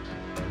 Okay.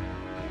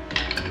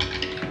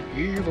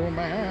 Evil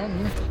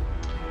man.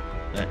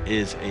 That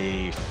is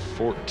a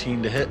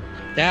 14 to hit.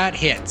 That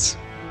hits.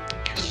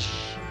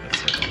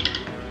 That's it.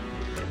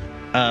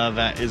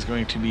 That is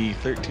going to be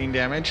 13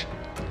 damage.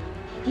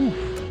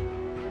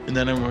 And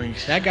then I'm going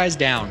to... That guy's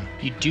down.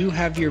 You do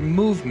have your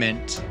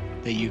movement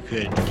that you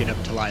could get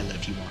up to Lila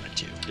if you wanted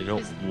to. I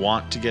don't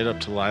want to get up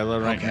to Lila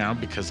right Okay. now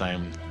because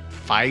I'm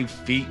 5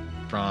 feet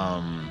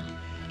from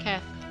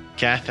Kath.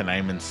 Kath and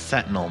I'm in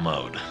sentinel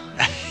mode.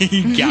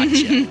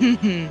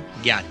 Gotcha.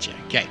 Gotcha.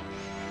 Okay.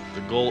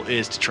 The goal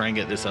is to try and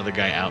get this other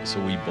guy out so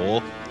we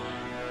both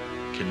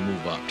can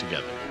move up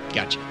together.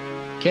 Gotcha.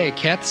 Okay,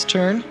 Keth's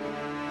turn.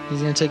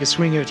 He's going to take a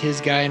swing at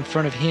his guy in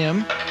front of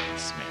him.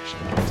 Smash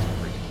it against the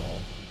freaking wall.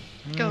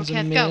 Go, That was a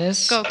Kath, go.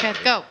 miss. Go,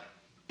 Kath, go.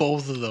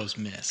 Both of those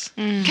miss.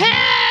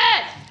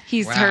 Kath!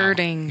 He's Wow.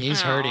 hurting. He's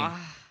hurting.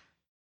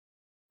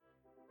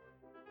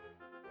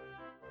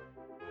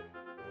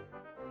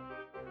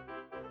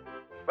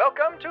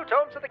 Welcome to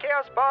Tomes of the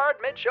Chaos Bard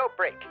mid-show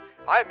break.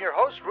 I'm your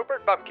host,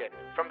 Rupert Bumpkin,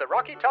 from the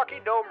Rocky Talkie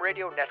Gnome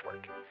Radio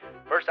Network.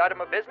 First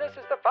item of business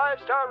is the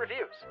 5-star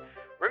reviews.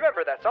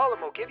 Remember that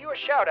Solemn will give you a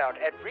shout-out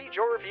and read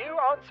your review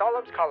on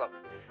Solemn's column.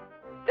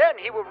 Then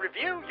he will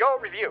review your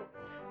review.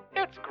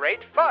 It's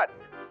great fun.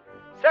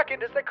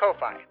 Second is the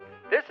Ko-Fi.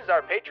 This is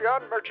our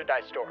Patreon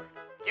merchandise store.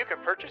 You can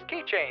purchase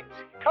keychains,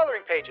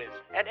 coloring pages,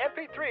 and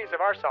MP3s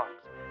of our songs.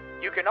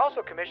 You can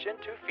also commission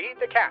to feed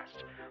the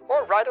cast,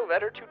 or write a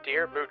letter to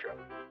Dear Boudreaux.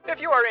 If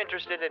you are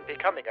interested in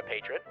becoming a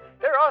patron,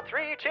 there are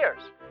 3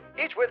 tiers,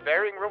 each with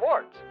varying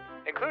rewards,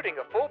 including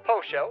a full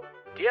post show,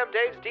 DM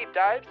Dave's deep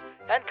dives,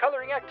 and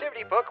coloring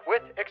activity book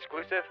with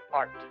exclusive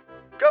art.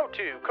 Go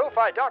to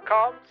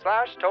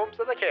ko-fi.com/Tomes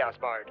of the Chaos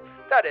Bard.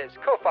 That is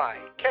Ko-fi,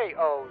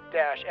 Ko-fi.com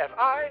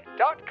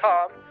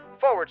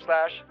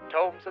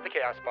patreon.com/Tomes of the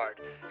Chaos Bard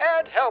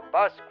and help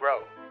us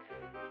grow.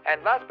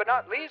 And last but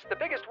not least, the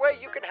biggest way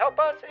you can help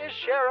us is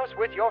share us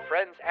with your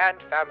friends and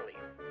family.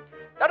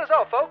 That is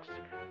all, folks.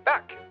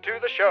 Back to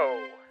the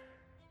show.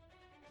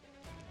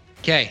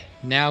 Okay,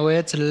 now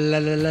it's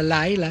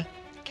Lila.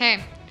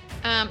 Okay.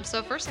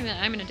 So first thing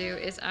that I'm going to do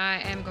is I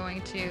am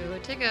going to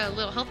take a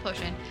little health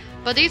potion.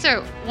 But these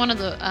are one of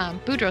the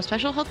Boudreaux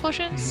special health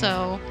potions,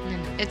 so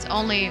it's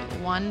only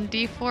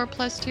 1d4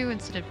 plus 2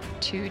 instead of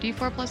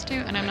 2d4 plus 2,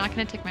 and I'm not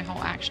going to take my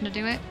whole action to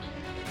do it.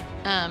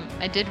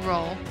 I did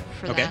roll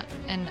for that,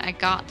 and I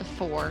got the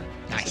 4.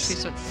 Nice. So 2,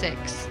 so it's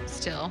 6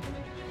 still.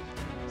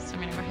 So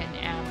I'm going to go ahead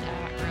and add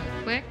that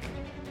real quick,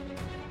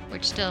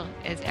 which still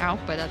is out,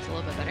 but that's a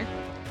little bit better.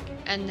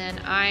 And then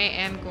I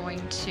am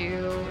going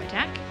to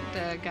attack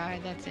the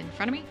guy that's in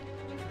front of me.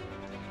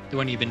 The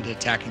one you've been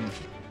attacking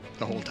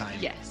the whole time.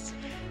 Yes.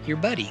 Your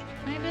buddy.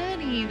 My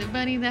buddy, the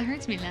buddy that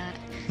hurts me a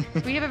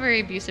lot. We have a very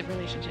abusive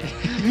relationship.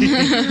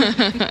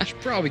 You should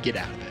probably get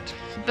out of it.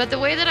 But the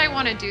way that I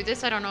want to do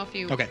this, I don't know if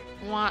you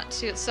want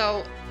to.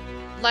 So,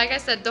 like I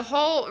said, the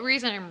whole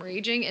reason I'm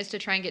raging is to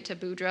try and get to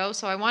Boudreaux.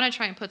 So I want to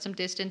try and put some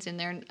distance in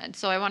there. And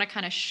so I want to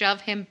kind of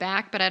shove him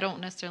back, but I don't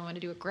necessarily want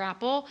to do a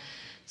grapple.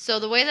 So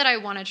the way that I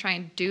want to try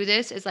and do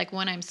this is like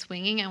when I'm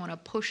swinging, I want to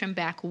push him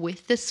back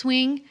with the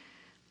swing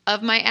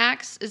of my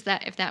axe. Is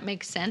that, if that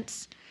makes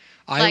sense?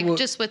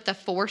 Just with the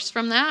force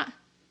from that?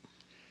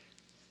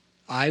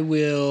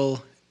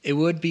 It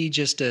would be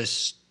just a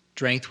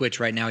strength, which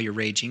right now you're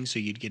raging, so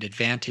you'd get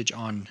advantage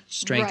on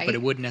strength, but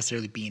it wouldn't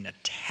necessarily be an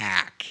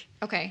attack.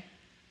 Okay.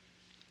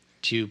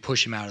 To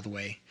push him out of the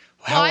way.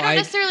 Well, I don't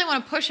necessarily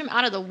want to push him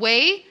out of the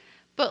way,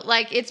 but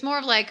like it's more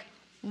of like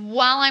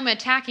while I'm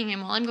attacking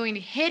him, while I'm going to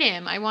hit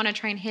him, I want to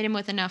try and hit him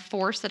with enough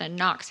force that it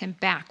knocks him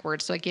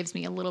backwards, so it gives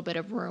me a little bit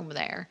of room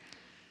there.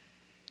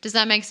 Does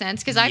that make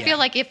sense? Because I feel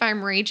like if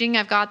I'm raging,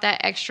 I've got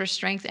that extra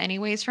strength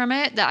anyways from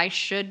it, that I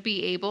should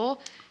be able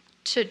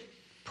to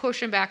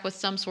push him back with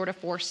some sort of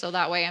force, so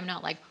that way I'm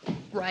not like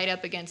right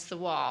up against the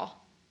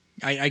wall.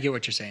 I get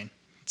what you're saying.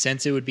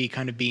 Since it would be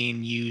kind of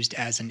being used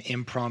as an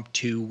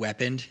impromptu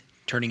weapon,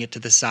 turning it to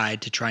the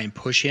side to try and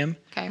push him,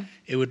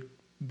 it would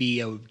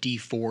be a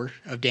D4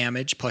 of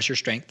damage plus your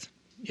strength.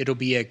 It'll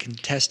be a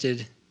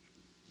contested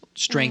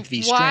strength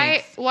v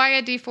strength. Why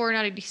a D4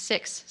 not a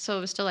D6? So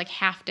it was still like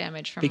half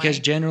damage from because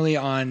generally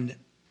on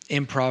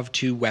improv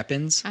 2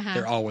 weapons,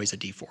 they're always a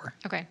D4.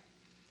 Okay.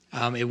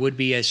 It would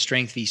be a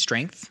strength v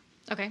strength.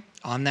 Okay.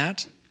 On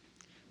that,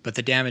 but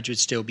the damage would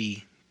still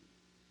be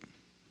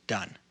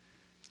done.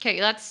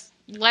 Okay,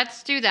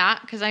 let's do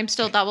that because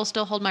that will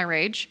still hold my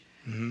rage.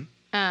 Mm-hmm.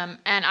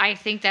 And I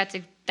think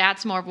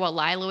that's more of what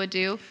Lila would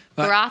do.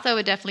 Baratha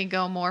would definitely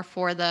go more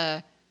for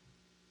the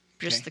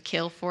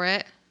kill for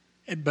it.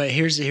 But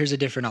here's a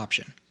different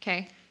option.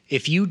 Okay.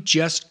 If you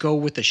just go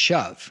with a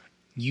shove,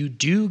 you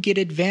do get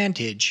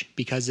advantage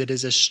because it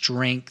is a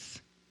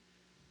strength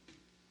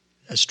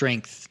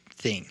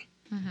thing.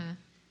 Mm-hmm.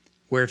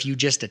 Where if you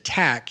just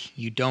attack,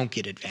 you don't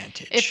get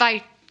advantage. If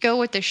I go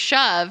with the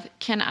shove,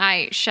 can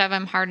I shove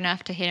him hard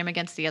enough to hit him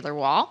against the other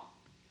wall?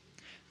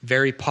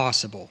 Very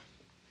possible.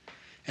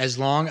 As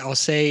long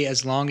as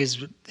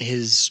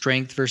his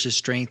strength versus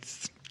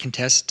strength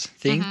contest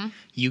thing,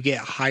 you get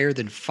higher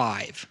than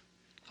 5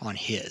 on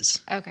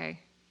his. Okay.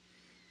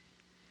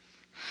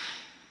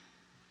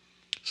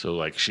 So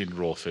like she'd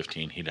roll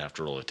 15, he'd have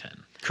to roll a 10.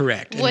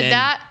 Correct. Would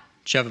that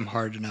shove him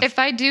hard enough? If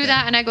I do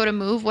that and I go to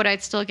move, would I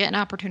still get an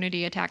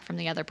opportunity attack from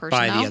the other person?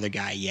 By the other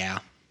guy, yeah.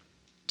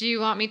 Do you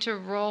want me to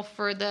roll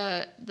for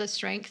the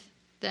strength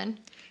then?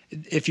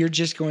 If you're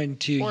just going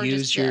to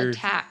use your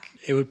attack,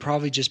 it would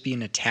probably just be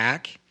an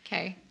attack.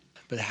 Okay.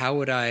 But how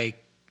would I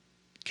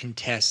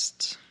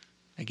contest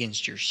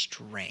against your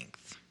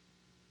strength?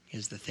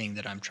 Is the thing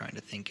that I'm trying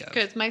to think of.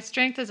 Because my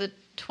strength is a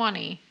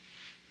 20.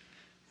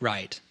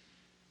 Right.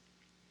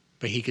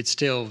 But he could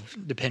still,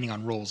 depending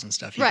on rolls and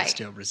stuff, he could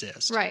still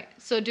resist. Right.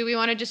 So do we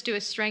want to just do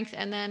a strength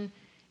and then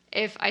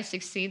if I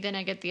succeed, then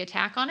I get the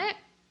attack on it?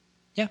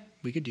 Yeah,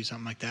 we could do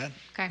something like that.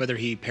 Okay. Whether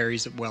he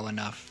parries it well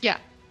enough. Yeah.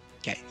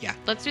 Okay, yeah.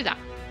 Let's do that.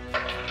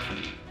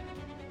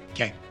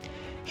 Okay.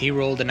 He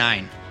rolled a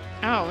 9.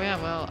 Oh,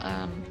 yeah,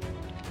 well,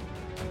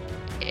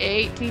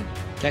 18.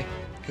 Okay,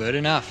 good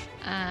enough.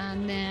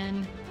 And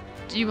then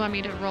do you want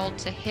me to roll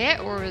to hit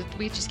or are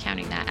we just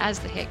counting that as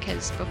the hit?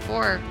 Because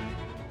before,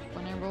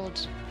 when I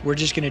rolled... We're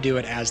just going to do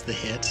it as the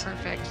hit.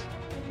 Perfect.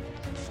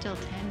 It's still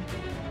 10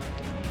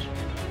 damage.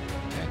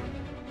 Okay.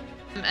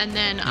 And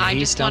then and I he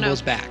just want to...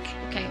 stumbles back.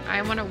 Okay,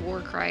 I want to war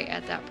cry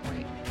at that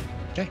point.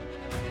 Okay.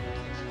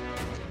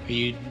 Are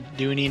you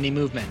doing any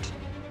movement?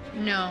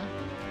 No.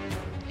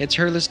 It's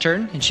Hurla's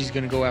turn, and she's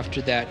going to go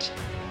after that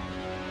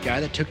guy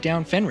that took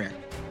down Fenrir.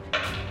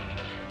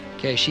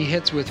 Okay, she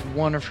hits with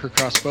one of her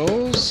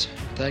crossbows.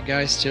 That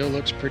guy still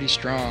looks pretty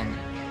strong.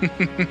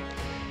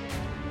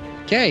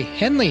 Okay,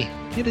 Henley,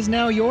 it is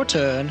now your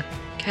turn.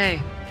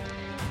 Okay.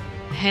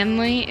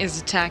 Henley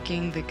is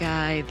attacking the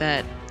guy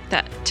that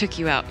took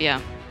you out.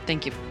 Yeah,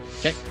 thank you.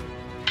 Okay.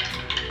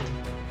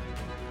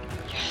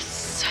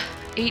 Yes.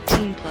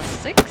 18 plus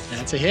 6.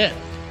 That's a hit.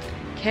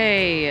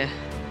 Okay.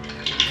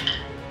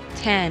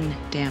 10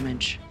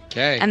 damage.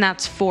 Okay. And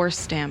that's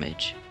force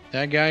damage.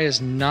 That guy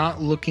is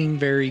not looking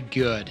very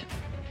good.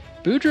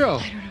 Boudreaux,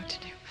 I don't know what to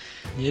do.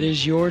 it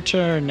is your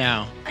turn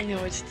now. I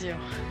know what to do.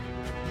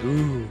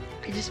 Ooh.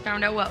 I just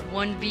found out what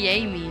 1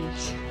 VA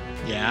means.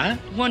 Yeah?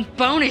 1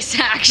 bonus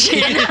action.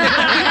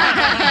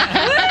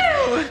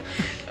 Woo!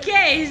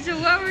 Okay, so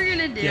what we're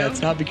gonna do? Yeah, it's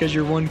not because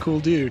you're one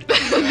cool dude. Yeah.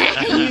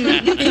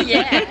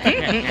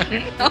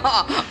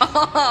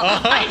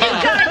 I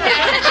just got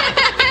that.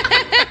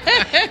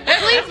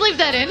 Please leave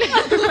that in.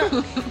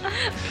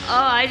 Oh,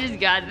 I just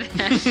got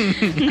that.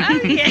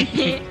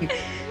 Okay.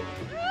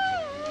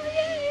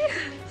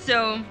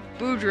 So,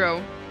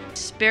 Boudreaux,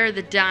 spare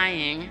the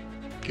dying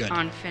Good.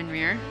 on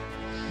Fenrir.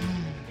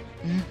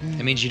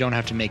 That means you don't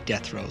have to make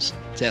death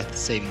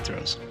saving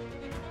throws.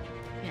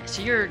 Yeah,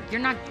 so you're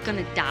not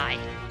gonna die.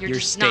 You're You're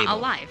just stable. not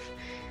alive.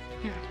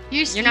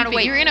 You're not not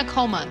awake. You're in a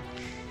coma.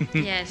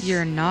 Yes.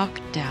 You're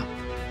knocked out.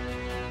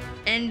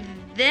 And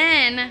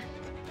then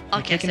I'll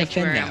You're cast taking a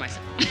fin Sanctuary on nap.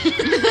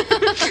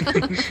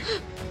 myself.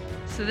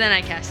 So then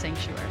I cast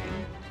Sanctuary.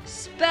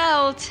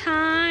 Spell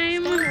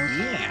time.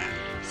 Yeah.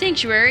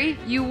 Sanctuary,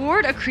 you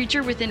ward a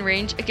creature within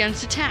range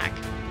against attack.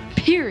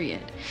 Period.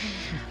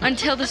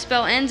 Until the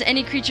spell ends,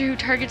 any creature who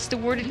targets the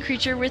warded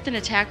creature with an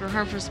attack or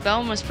harmful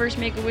spell must first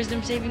make a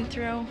wisdom saving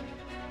throw.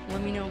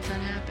 Let me know if that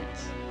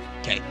happens.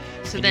 Okay.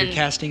 So And then you're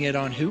casting it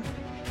on who?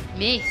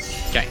 me,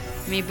 Okay.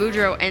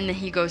 Boudreaux, and then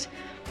he goes,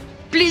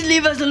 "Please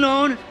leave us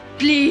alone,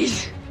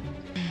 please."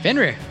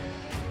 Fenrir,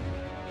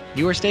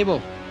 you are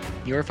stable.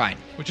 You are fine.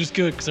 Which is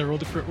good because I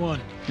rolled a crit 1.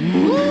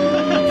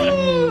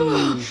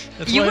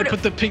 That's You why I would've-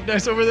 put the pink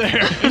dice over there.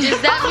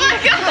 Does that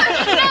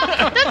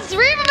mean? That's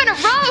 3 of them in a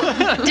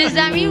row. Does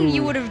that mean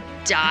you would have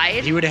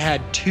died? He would have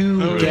had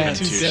 2 Oh, yeah, deaths.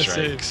 2 death strikes.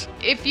 saves.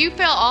 If you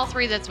fail all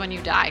 3, that's when you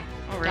die.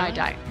 Oh, really?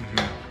 Die.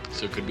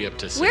 So it could be up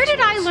to 6. Where did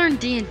I rolls. learn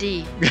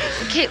D&D?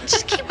 Okay,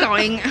 just keep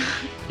going.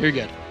 You're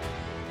good.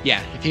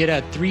 Yeah, if he had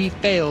had 3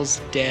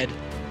 fails, dead,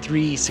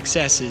 3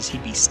 successes,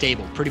 he'd be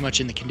stable, pretty much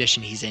in the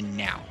condition he's in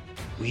now.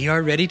 We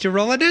are ready to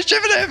roll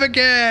initiative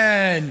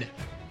again!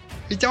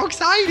 It's so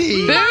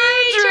exciting!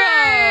 My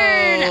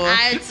turn!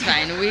 It's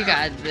fine, we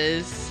got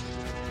this.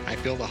 I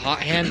feel the hot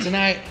hand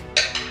tonight.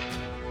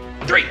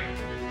 3!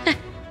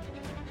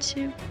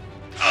 2.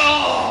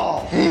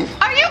 Oh!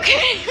 Are you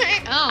kidding me?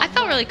 Oh. I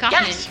felt really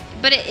confident,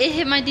 but it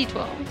hit my D12.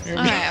 All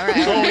right.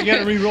 Oh, you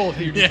gotta re-roll if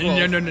you Yeah, roll.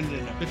 no.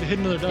 If you hit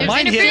another dice.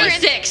 Mine hit like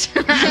 6.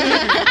 You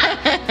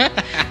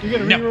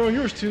gotta No. re-roll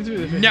yours too, if you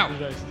No. hit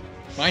another dice.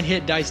 Mine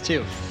hit dice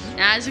too.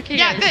 Nah, it's okay.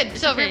 Yeah, guys. good.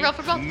 It's So okay. re-roll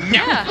for both.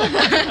 No!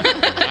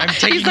 I'm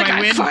taking my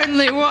win.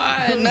 finally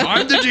won.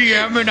 I'm the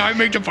GM and I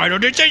make the final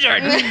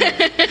decision!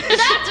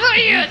 That's what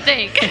you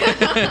think.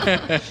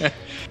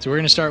 So we're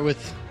gonna start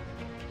with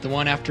the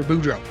one after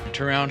Boudreaux.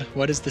 Turn around.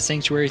 What is the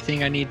sanctuary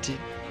thing I need to...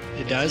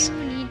 It does? You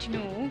need to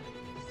know.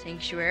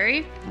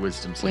 Sanctuary.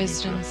 Wisdom saving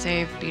Wisdom throw.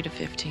 save, beat a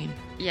 15.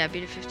 Yeah,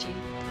 beat a 15.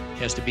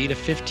 He has to beat a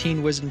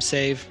 15 wisdom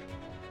save.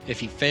 If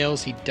he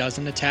fails, he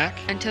doesn't attack.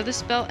 Until the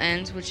spell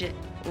ends, which it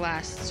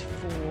lasts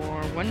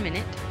for 1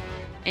 minute,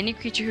 any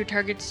creature who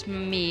targets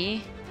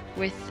me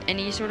with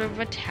any sort of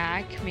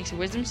attack makes a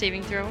wisdom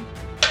saving throw.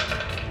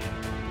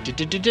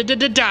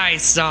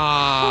 Dice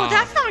off! Oh,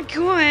 that's not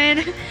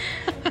good.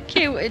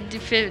 Okay, did Do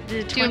you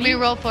want 20? me to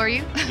roll for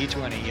you?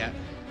 D20, yeah.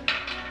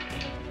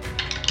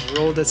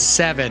 Rolled a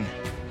 7.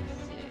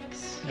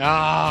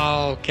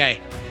 Oh,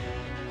 okay.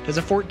 Does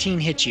a 14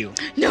 hit you?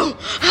 No.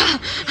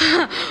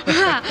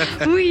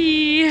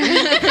 Wee.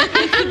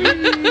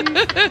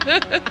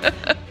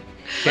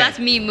 That's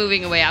me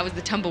moving away. I was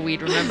the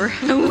tumbleweed, remember?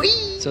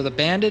 Wee. So the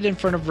bandit in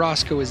front of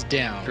Roscoe is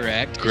down,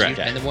 correct? Correct.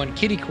 And the one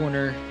kitty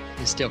corner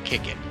is still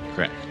kicking.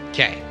 Correct.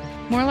 Okay.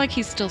 More like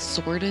he's still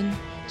swording.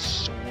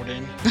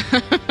 Swording.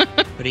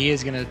 But he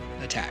is going to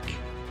attack.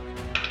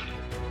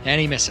 And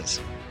he misses.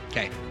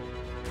 Okay.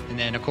 And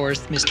then, of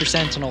course, Mr.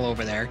 Sentinel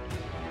over there.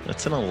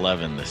 That's an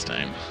 11 this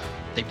time.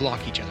 They block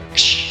each other.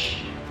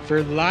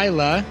 For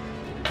Lila,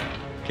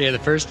 okay, the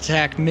first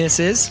attack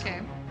misses. Okay.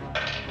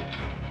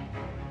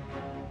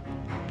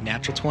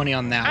 Natural 20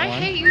 on that I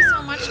one. hate you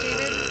so much,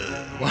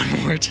 David. One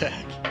more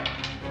attack.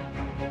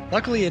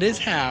 Luckily, it is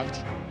halved,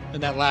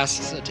 and that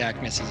last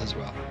attack misses as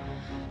well.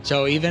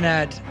 So even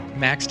at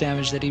max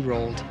damage that he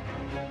rolled,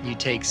 you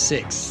take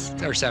 7,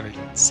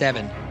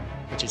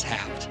 which is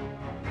halved.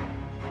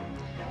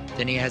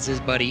 Then he has his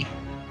buddy,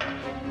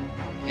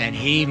 and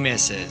he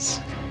misses.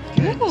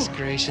 Goodness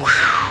gracious.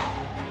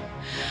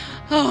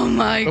 Oh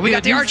my god. But we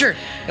got the archer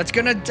that's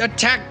gonna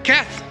attack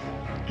Keth.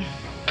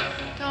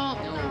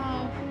 Don't.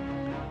 No.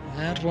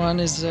 That one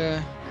is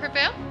Crit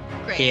fail?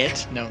 Great.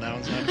 hit. No, that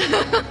one's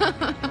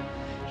not.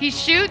 He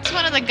shoots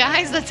one of the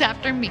guys that's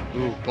after me.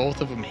 Ooh,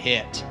 both of them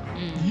hit.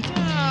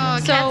 Oh,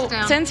 So, cat's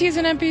down. since he's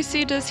an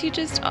NPC, does he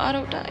just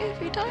auto die if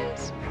he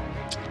dies?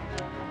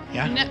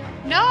 Yeah.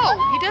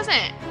 No, he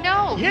doesn't.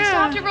 No, you Yeah. still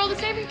have to roll the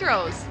saving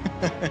throws.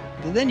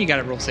 Then you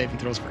gotta roll saving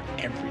throws for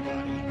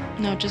everybody.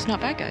 No, just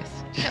not bad guys.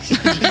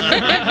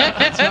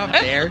 That's not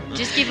fair.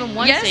 Just give him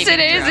one Yes, saving it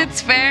is. throw.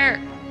 It's fair.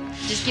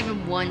 Just give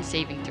him one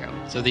saving throw.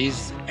 So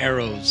these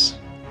arrows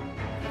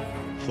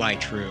fly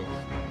true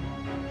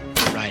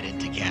right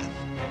into Keth.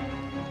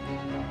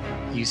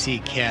 You see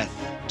Keth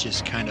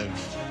just kind of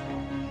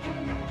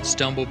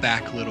stumble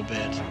back a little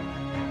bit,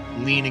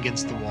 lean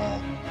against the wall,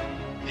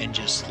 and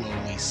just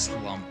slowly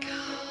slump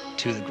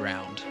to the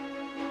ground.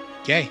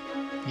 Okay,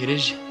 it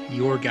is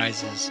your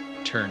guys'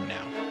 turn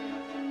now.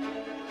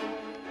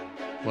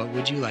 What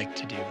would you like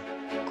to do?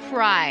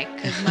 Cry,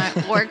 because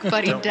my orc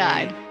buddy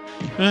died.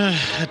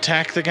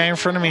 Attack the guy in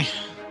front of me.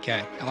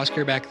 Okay,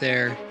 Oscar back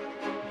there.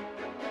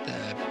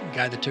 The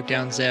guy that took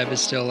down Zeb is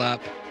still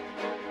up.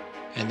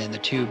 And then the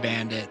two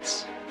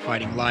bandits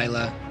fighting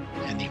Lila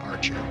and the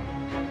archer.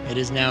 It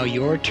is now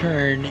your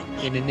turn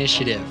in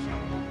initiative.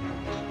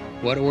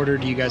 What order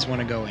do you guys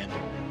want to go in?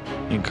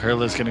 And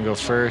Carla's gonna go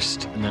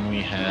first, and then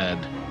we had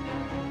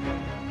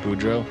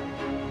Boudreaux,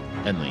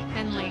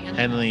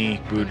 Henley,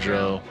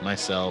 Boudreaux,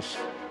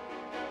 myself.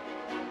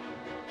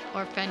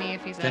 Or Fenny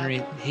if he's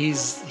Henry, out.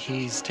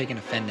 he's taking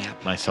a fen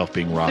nap. Myself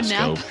being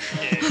Roscoe.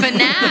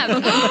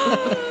 Fanab.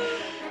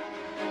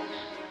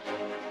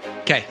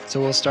 Okay,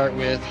 so we'll start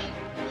with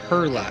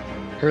Hurla.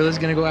 Hurla's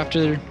gonna go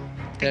after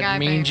guy that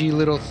mangy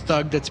little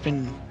thug that's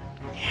been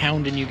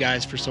hounding you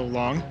guys for so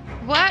long.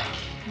 What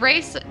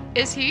race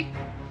is he?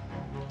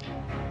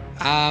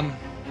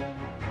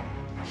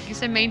 You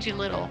said mangy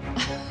little.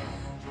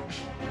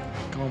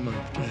 Call him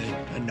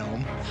a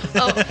gnome.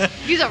 Oh,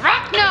 he's a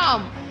rock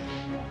gnome.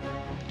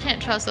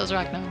 Can't trust those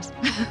rock gnomes.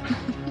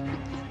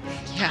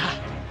 Yeah.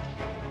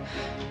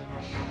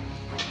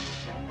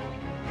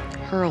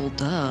 Hurl,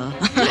 duh.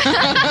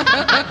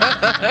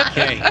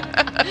 Okay,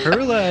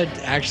 Hurla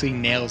actually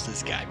nails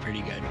this guy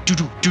pretty good.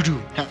 Doo-doo,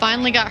 doo-doo.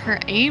 Finally got her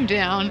aim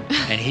down.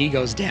 And he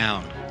goes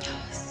down.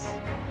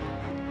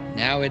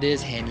 Now it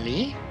is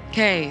Henley.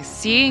 Okay,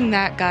 seeing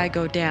that guy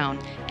go down,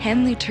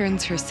 Henley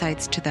turns her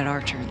sights to that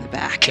archer in the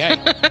back. Okay.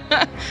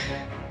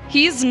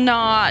 He's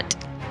not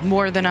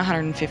more than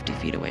 150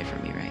 feet away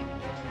from me, right?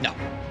 No.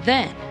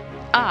 Then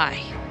I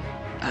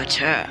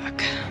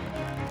attack.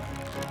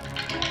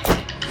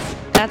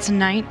 That's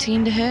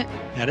 19 to hit.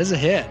 That is a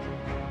hit.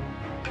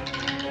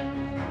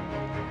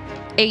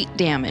 8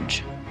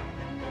 damage.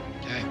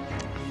 Okay.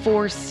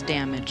 Force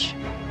damage.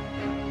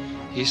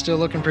 He's still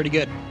looking pretty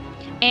good.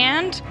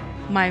 And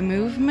my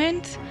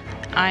movement,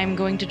 I'm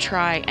going to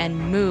try and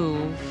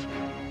move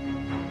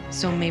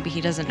so maybe he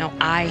doesn't know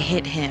I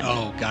hit him.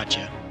 Oh,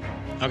 gotcha.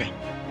 Okay.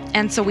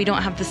 And so we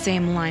don't have the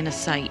same line of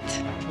sight.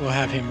 We'll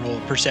have him roll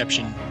a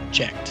perception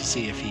check to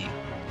see if he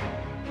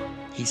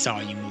saw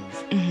you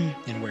move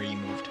and where you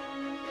moved.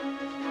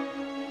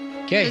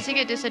 Okay. Does he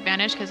get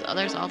disadvantage because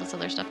there's all this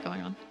other stuff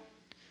going on?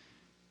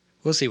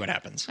 We'll see what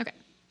happens. Okay.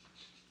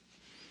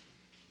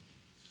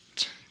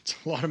 It's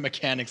a lot of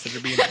mechanics that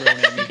are being thrown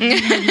at me.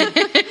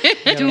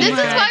 This is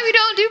why we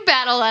don't do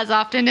battle as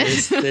often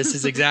as This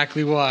is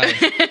exactly why.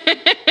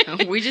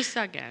 We just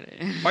suck at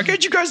it. Why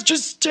can't you guys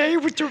just stay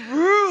with the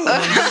rules?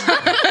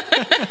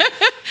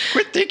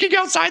 Quit thinking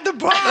outside the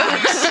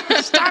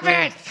box. Stop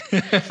it.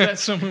 If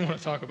that's something we want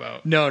to talk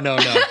about. No.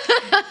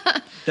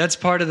 That's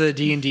part of the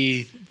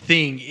D&D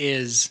thing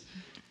is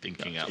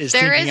Thinking out. There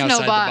thinking is no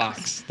outside box.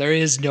 the box. There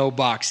is no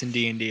box in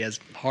D&D as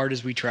hard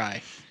as we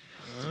try.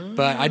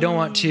 But I don't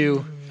want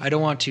to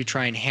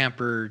try and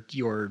hamper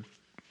your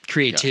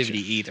creativity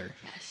either.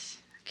 Yes.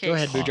 Okay. Go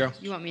ahead, Boudreaux.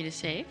 You want me to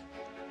save?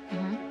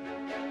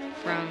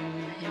 From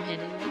him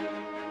hitting me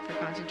for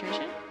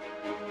concentration?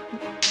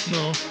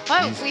 No.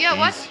 Oh, yeah,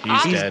 what?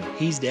 He's dead.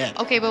 He's dead.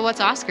 Okay, but what's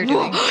Oscar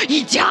doing?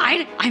 He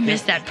died? I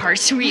missed that part.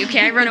 Sweet.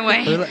 Okay, I run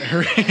away.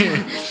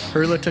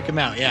 Hurla took him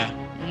out, yeah.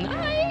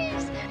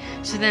 Nice.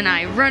 So then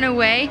I run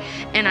away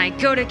and I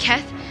go to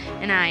Keth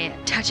and I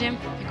touch him.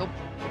 I go,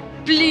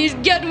 please,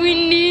 God, we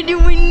need you.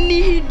 We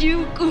need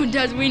you.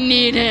 Kuntas, we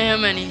need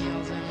him. And he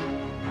heals him.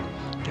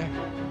 Okay.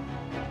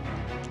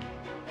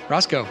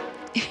 Roscoe,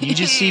 you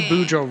just see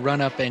Boudreaux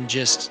run up and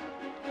just,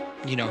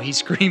 he's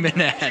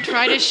screaming at.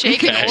 Try to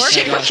shake an orc.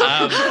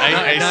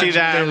 I Not see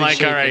that. I'm barely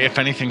like, all right, shaking. if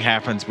anything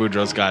happens,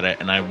 Boudreaux's got it.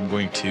 And I'm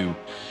going to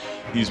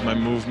use my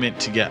movement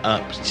to get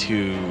up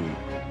to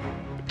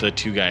the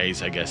two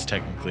guys. I guess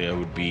technically I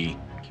would be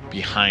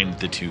behind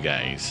the two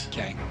guys,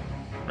 Okay.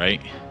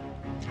 right?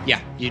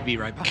 Yeah, you'd be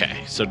right behind.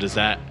 Okay, so does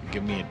that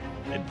give me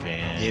an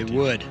advantage? It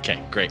would.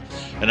 Okay, great.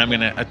 And I'm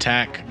going to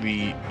attack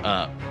the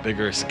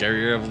bigger,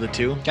 scarier of the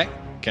two. Okay.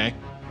 Okay.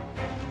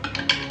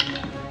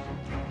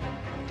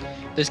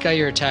 This guy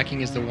you're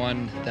attacking is the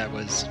one that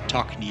was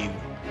talking to you.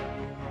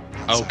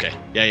 outside. Okay.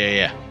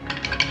 Yeah.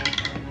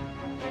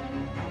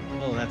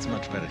 Oh, that's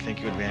much better.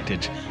 Thank you,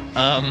 advantage.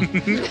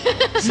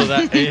 So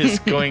that is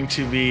going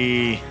to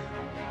be...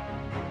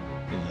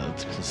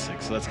 That's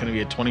 +6. So that's going to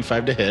be a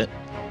 25 to hit.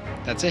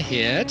 That's a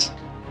hit.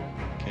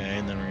 Okay,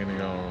 and then we're going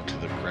to go to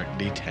the correct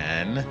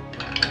D10.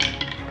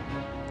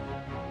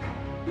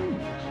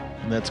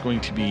 And that's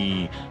going to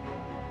be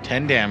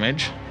 10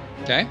 damage.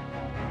 Okay.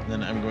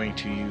 Then I'm going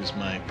to use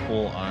my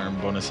pole arm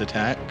bonus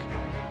attack.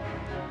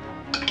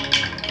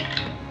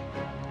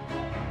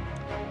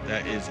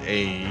 That is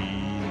a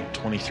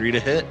 23 to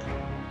hit.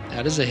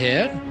 That is a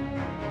hit.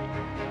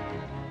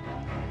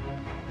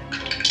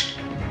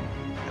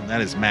 That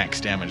is max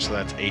damage, so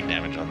that's 8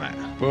 damage on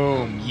that.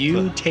 Boom.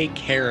 You take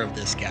care of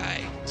this guy.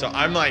 So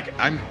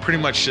I'm pretty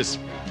much just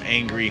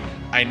angry.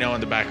 I know in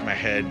the back of my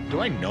head,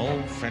 do I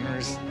know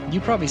Fenrir's?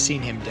 You've probably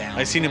seen him down.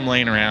 I seen him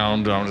laying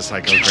around. I'm just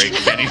like, oh great,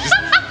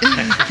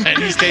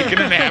 Fenrir's taking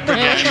a nap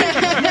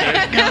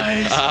again.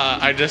 Guys.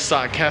 I just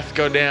saw Keth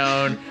go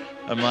down.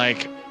 I'm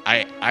like,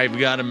 I've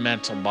got a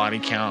mental body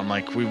count. I'm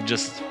like, we've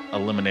just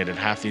eliminated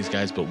half these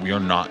guys, but we are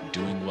not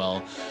doing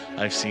well.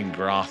 I've seen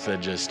Grotha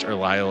or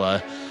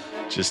Lila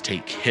just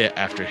take hit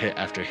after hit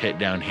after hit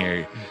down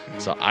here.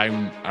 So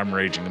I'm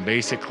raging. And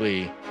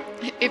basically,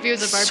 If he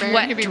was a barbarian,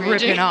 Sweat he'd be dripping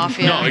raging. off.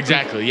 Yeah. no,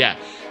 exactly, yeah.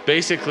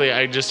 Basically,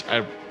 I'd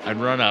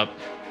run up,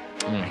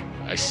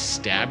 and I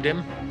stabbed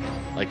him,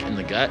 like in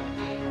the gut,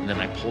 and then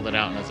I pulled it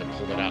out, and as I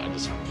pulled it out, I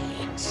just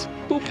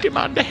spooked him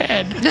on the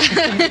head.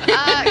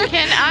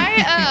 Can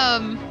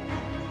I,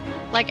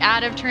 like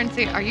out of turn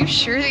say, are you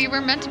sure that you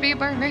were meant to be a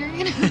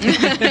barbarian?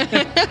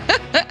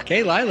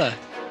 Okay, Lila.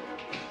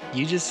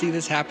 You just see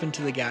this happen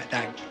to the guy.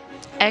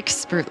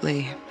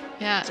 Expertly.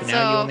 Yeah. So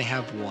now you only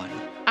have one.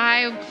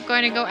 I'm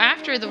going to go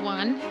after the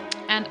one,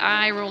 and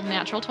I rolled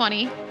natural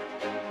 20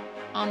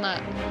 on the.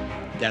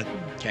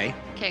 Okay.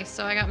 Okay,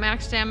 so I got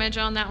max damage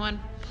on that one,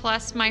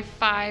 plus my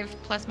 5,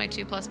 plus my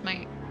 2, plus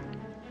my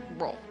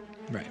roll.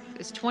 Right.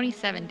 It's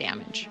 27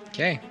 damage.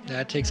 Okay,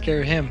 that takes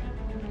care of him.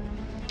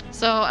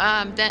 So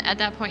then at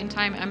that point in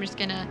time, I'm just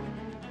gonna.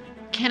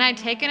 Can I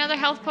take another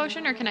health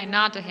potion, or can I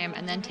nod to him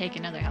and then take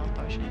another health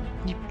potion?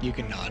 You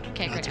can nod.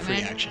 Okay, That's great. a free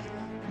I'm gonna- action.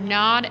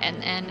 Nod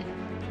and then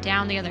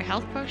down the other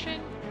health potion.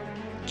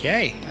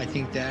 Okay, I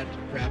think that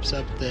wraps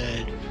up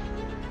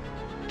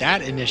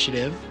that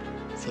initiative.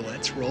 So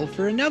let's roll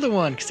for another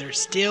one, because there's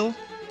still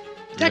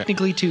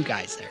technically 2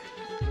 guys there.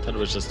 Thought it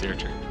was just your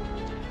turn.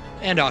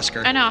 And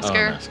Oscar. And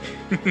Oscar.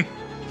 Oh, no.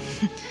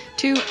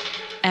 2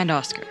 and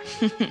Oscar.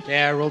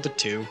 Yeah, I rolled a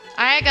 2.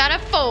 I got a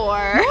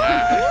 4.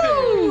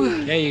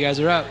 Okay, you guys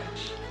are up.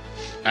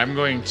 I'm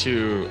going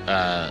to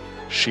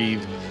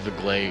sheathe the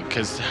glaive,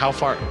 because how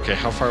far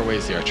away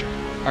is the archer?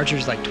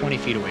 Archer's like 20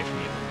 feet away from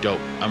you. Dope.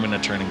 I'm going to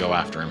turn and go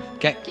after him.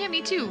 Okay. Yeah,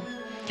 me too.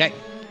 Okay.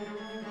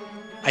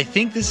 I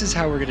think this is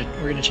how we're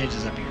gonna change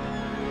this up here.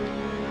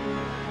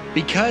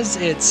 Because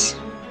it's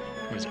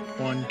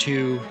 1,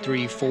 2,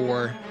 3,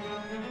 4,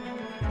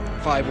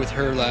 5 with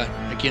Hurla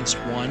against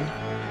 1.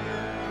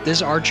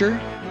 This archer,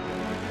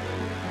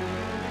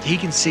 he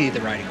can see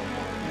the writing on the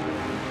wall.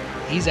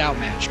 He's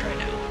outmatched right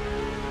now.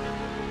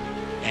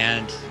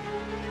 And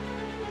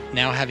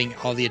now having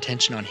all the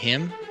attention on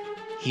him,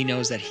 he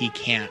knows that he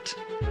can't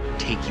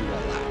take you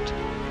all out.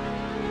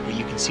 But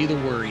you can see the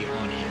worry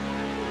on him.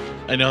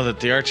 I know that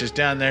the archer's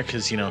down there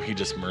because, he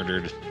just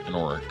murdered an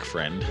orc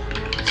friend.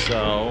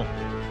 So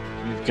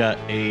we've got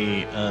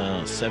a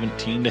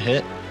 17 to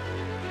hit.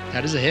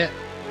 That is a hit.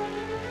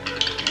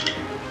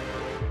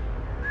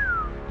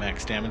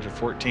 Max damage of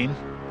 14.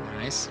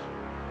 Nice.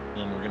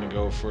 Then we're going to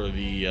go for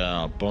the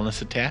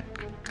bonus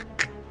attack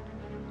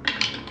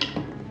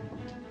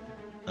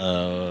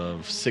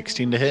of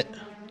 16 to hit.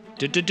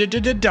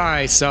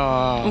 Die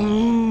saw.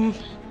 Ooh.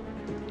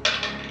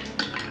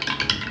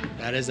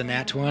 That is a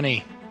nat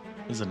 20.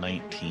 This is a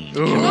 19.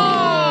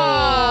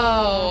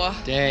 Oh.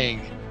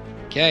 Dang.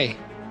 Okay.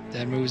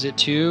 That moves it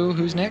to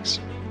who's next?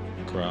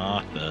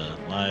 Grotha,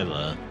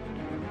 Lila.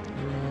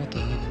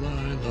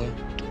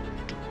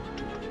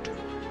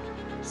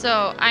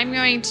 So I'm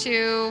going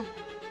to.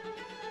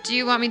 Do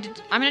you want me to?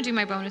 I'm gonna do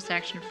my bonus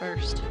action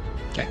first.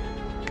 Okay.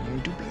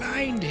 Going to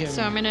blind him.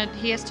 So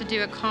he has to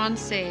do a con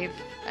save.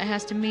 It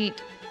has to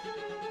meet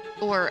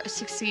or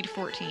succeed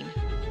 14.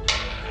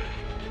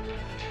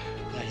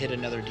 That hit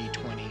another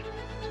d20.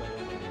 So I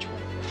rolled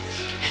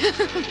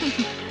a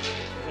 20.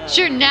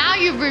 Sure, now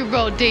you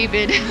re-rolled,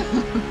 David.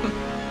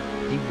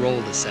 He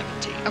rolled a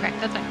 17. Okay,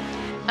 that's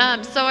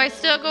fine. So I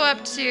still go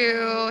up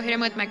to hit him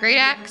with my great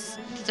axe.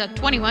 It's a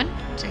 21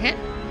 to hit.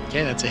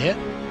 Okay, that's a hit.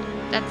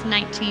 That's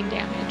 19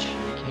 damage.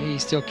 Okay,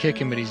 he's still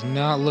kicking, but he's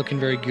not looking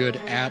very good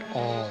at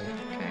all.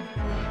 Okay.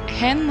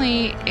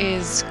 Henley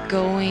is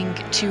going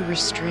to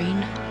restrain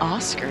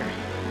Oscar.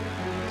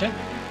 Okay.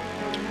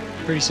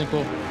 Pretty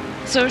simple.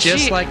 So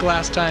Just she, like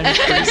last time, it's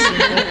pretty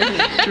simple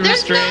to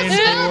restrain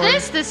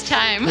This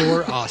time.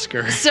 poor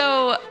Oscar.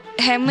 so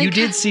Henley. You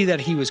did see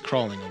that he was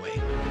crawling away.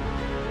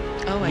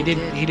 Oh, He I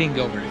didn't. did. He didn't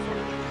go very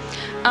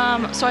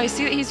far. So I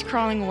see that he's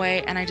crawling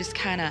away, and I just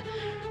kind of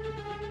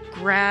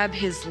grab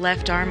his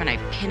left arm and I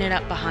pin it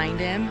up behind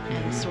him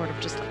and sort of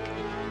just like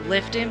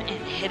lift him and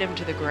hit him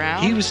to the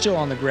ground. He was still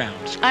on the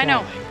ground. I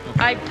know. crawling.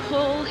 Okay. I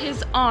pull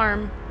his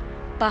arm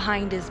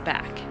behind his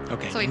back,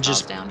 Okay, So he and falls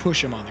just down.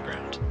 push him on the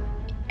ground.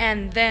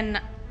 and then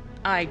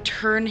I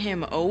turn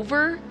him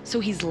over so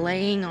he's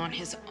laying on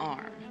his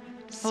arm.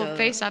 Hold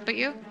face up at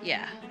you.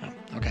 Yeah,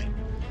 Oh, okay.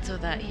 so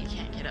that he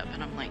can't get up,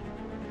 and I'm like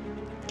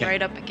Okay.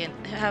 right up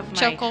against, have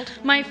Chokehold.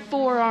 my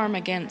forearm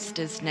against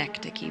his neck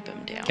to keep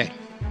him down. Okay,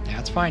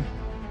 that's fine.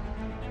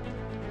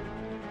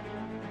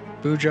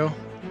 Bujo,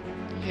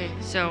 Okay,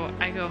 so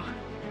I go,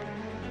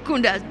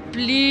 Kundas,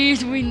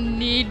 please, we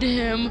need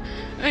him.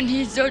 And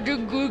he's such a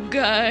good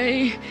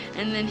guy.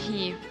 And then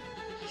he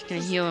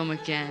gonna heal him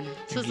again.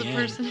 This is the Again.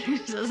 person who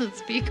doesn't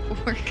speak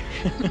orc.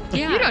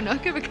 Yeah. You don't know.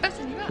 Give a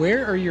cussing you out.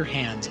 Where are your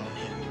hands on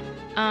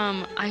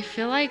him? I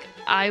feel like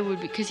I would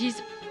be, because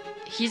he's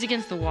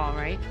against the wall,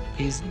 right?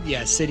 He's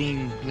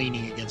sitting,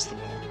 leaning against the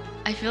wall.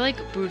 I feel like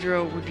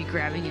Boudreaux would be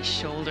grabbing his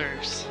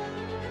shoulders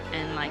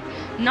and like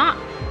not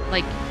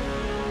like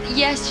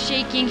yes,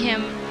 shaking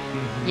him.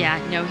 Yeah,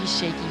 no, he's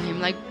shaking him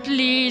like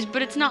please,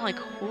 but it's not like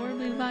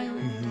horribly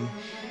violent.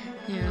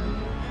 Yeah.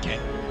 Okay.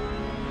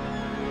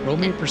 Roll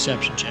me a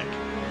perception check.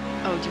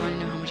 Oh, do you want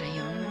to know how much I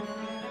heal him?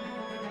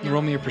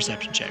 Roll me a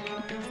perception check. Do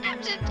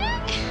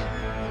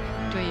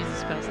I use the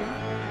spell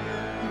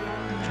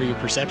slot? For your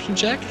perception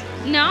check?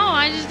 No,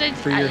 I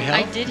For your I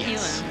health? did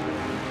Yes. heal him.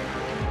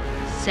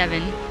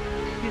 7.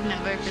 He's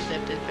not very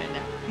perceptive, but no.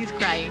 He's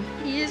crying.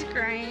 He is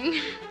crying.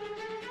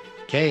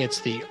 Okay, it's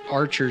the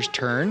archer's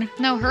turn.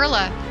 No,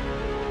 Hurla.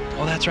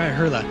 Oh, that's right,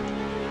 Hurla.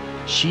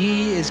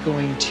 She is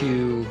going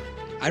to...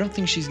 I don't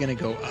think she's going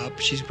to go up.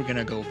 She's going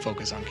to go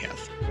focus on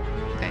Keth.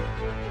 Okay.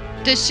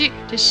 Does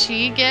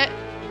she get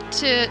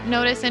to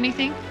notice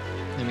anything?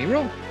 Let me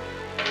roll.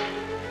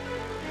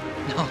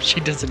 No, she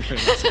doesn't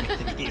notice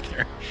anything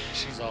either.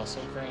 She's also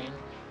crying.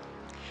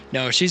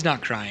 No, she's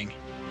not crying.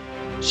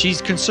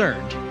 She's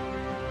concerned,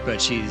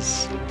 but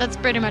she's That's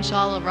pretty much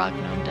all a rock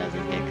gnome does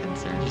is get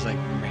concerned. like,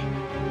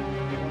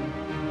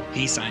 "Meh."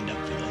 He signed up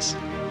for this.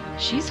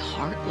 She's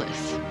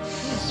heartless.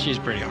 She's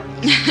pretty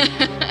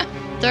heartless.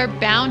 They're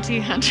bounty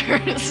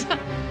hunters.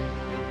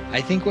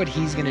 I think what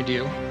he's gonna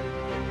do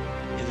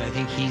is I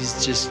think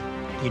he's just,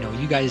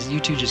 you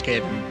two just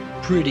gave him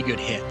pretty good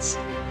hits.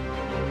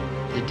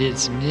 It did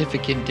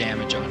significant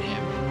damage on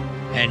him,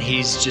 and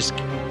he's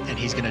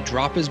gonna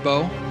drop his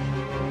bow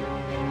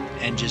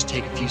and just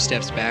take a few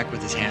steps back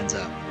with his hands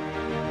up.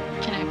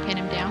 Can I pin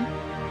him down?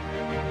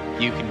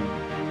 You can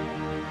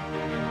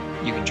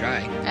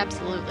try.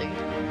 Absolutely.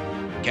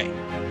 Okay,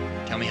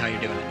 tell me how you're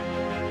doing it.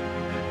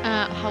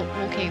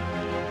 Okay.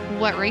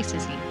 What race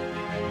is he?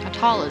 How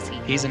tall is he?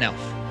 He's an elf,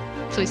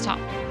 So he's tall.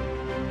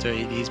 so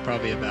he's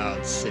probably about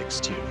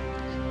 6'2".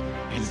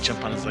 And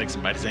jump on his legs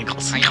and bite his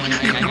ankles.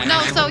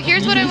 No, so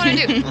here's what I want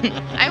to do.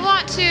 I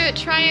want to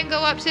try and go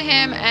up to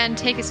him and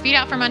take his feet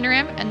out from under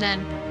him and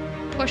then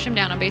push him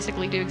down and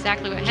basically do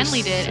exactly what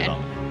Henley did sit and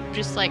on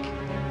just like,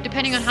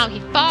 depending on how he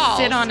falls.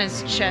 Sit on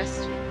his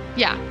chest.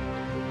 Yeah.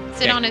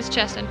 Sit Okay. on his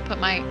chest and put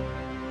my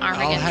arm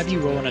I'll against. have you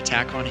roll an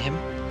attack on him,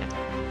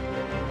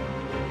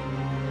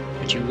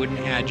 but you wouldn't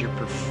add your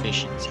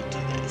proficiency to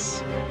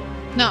this.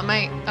 No,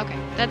 okay.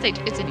 That's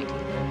it's an 18.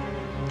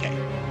 Okay.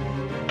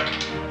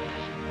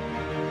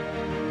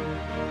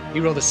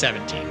 You rolled a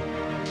 17. So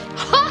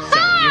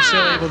you're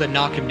still able to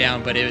knock him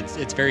down, but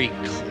it's very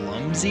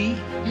clumsy.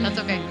 That's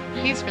okay.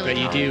 He's really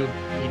But you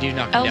tall. do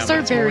knock him down. Elves but are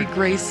it's very more,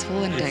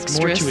 graceful and it's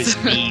more dexterous. to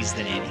his knees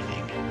than anything.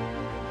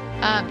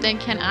 Then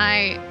can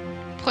I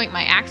point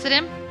my axe at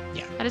him?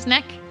 Yeah. At his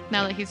neck?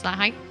 Now that he's that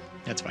height?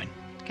 That's fine.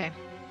 Okay.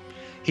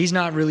 He's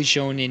not really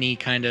shown any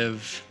kind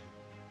of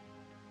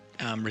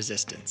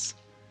resistance,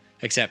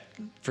 except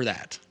for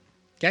that.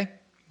 Okay?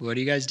 What do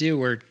you guys do?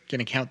 We're going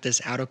to count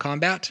this out of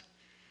combat.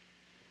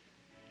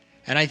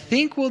 And I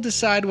think we'll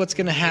decide what's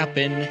going to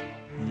happen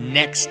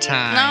next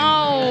time.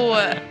 No,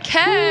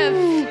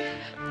 Kev.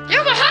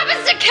 Yeah, what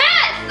happens to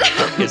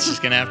Keth? It's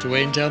just going to have to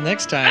wait until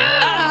next time.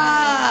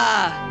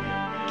 Ah.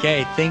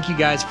 Okay, thank you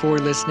guys for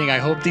listening. I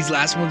hope these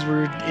last ones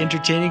were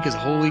entertaining because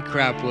holy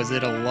crap, was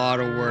it a lot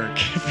of work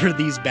for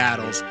these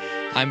battles.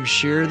 I'm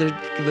sure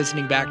that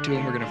listening back to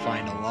them, we're going to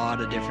find a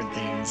lot of different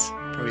things.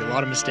 Probably a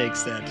lot of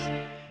mistakes that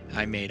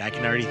I made. I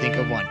can already think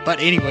of one. But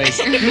anyways,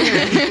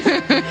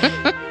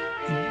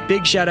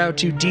 big shout out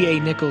to D.A.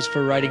 Nichols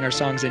for writing our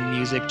songs and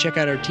music. Check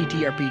out our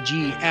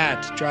TTRPG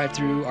at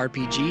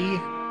DriveThruRPG.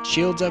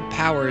 Shields of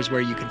Power is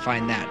where you can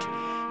find that.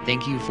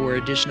 Thank you for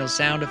additional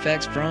sound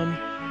effects from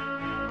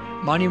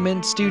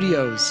Monument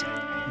Studios,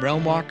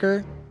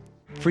 Realmwalker,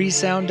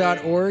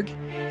 freesound.org,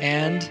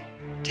 and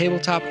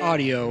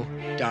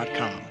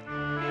tabletopaudio.com.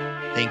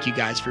 Thank you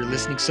guys for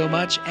listening so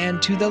much,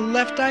 and to the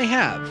left I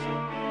have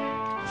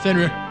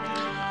Fenrir.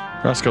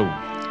 Roscoe.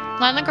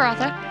 Lana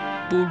Garotha.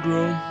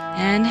 Boudreaux.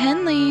 And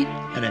Henley.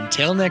 And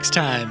until next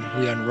time,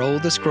 we unroll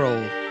the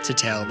scroll to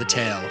tell the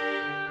tale.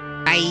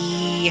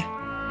 Bye!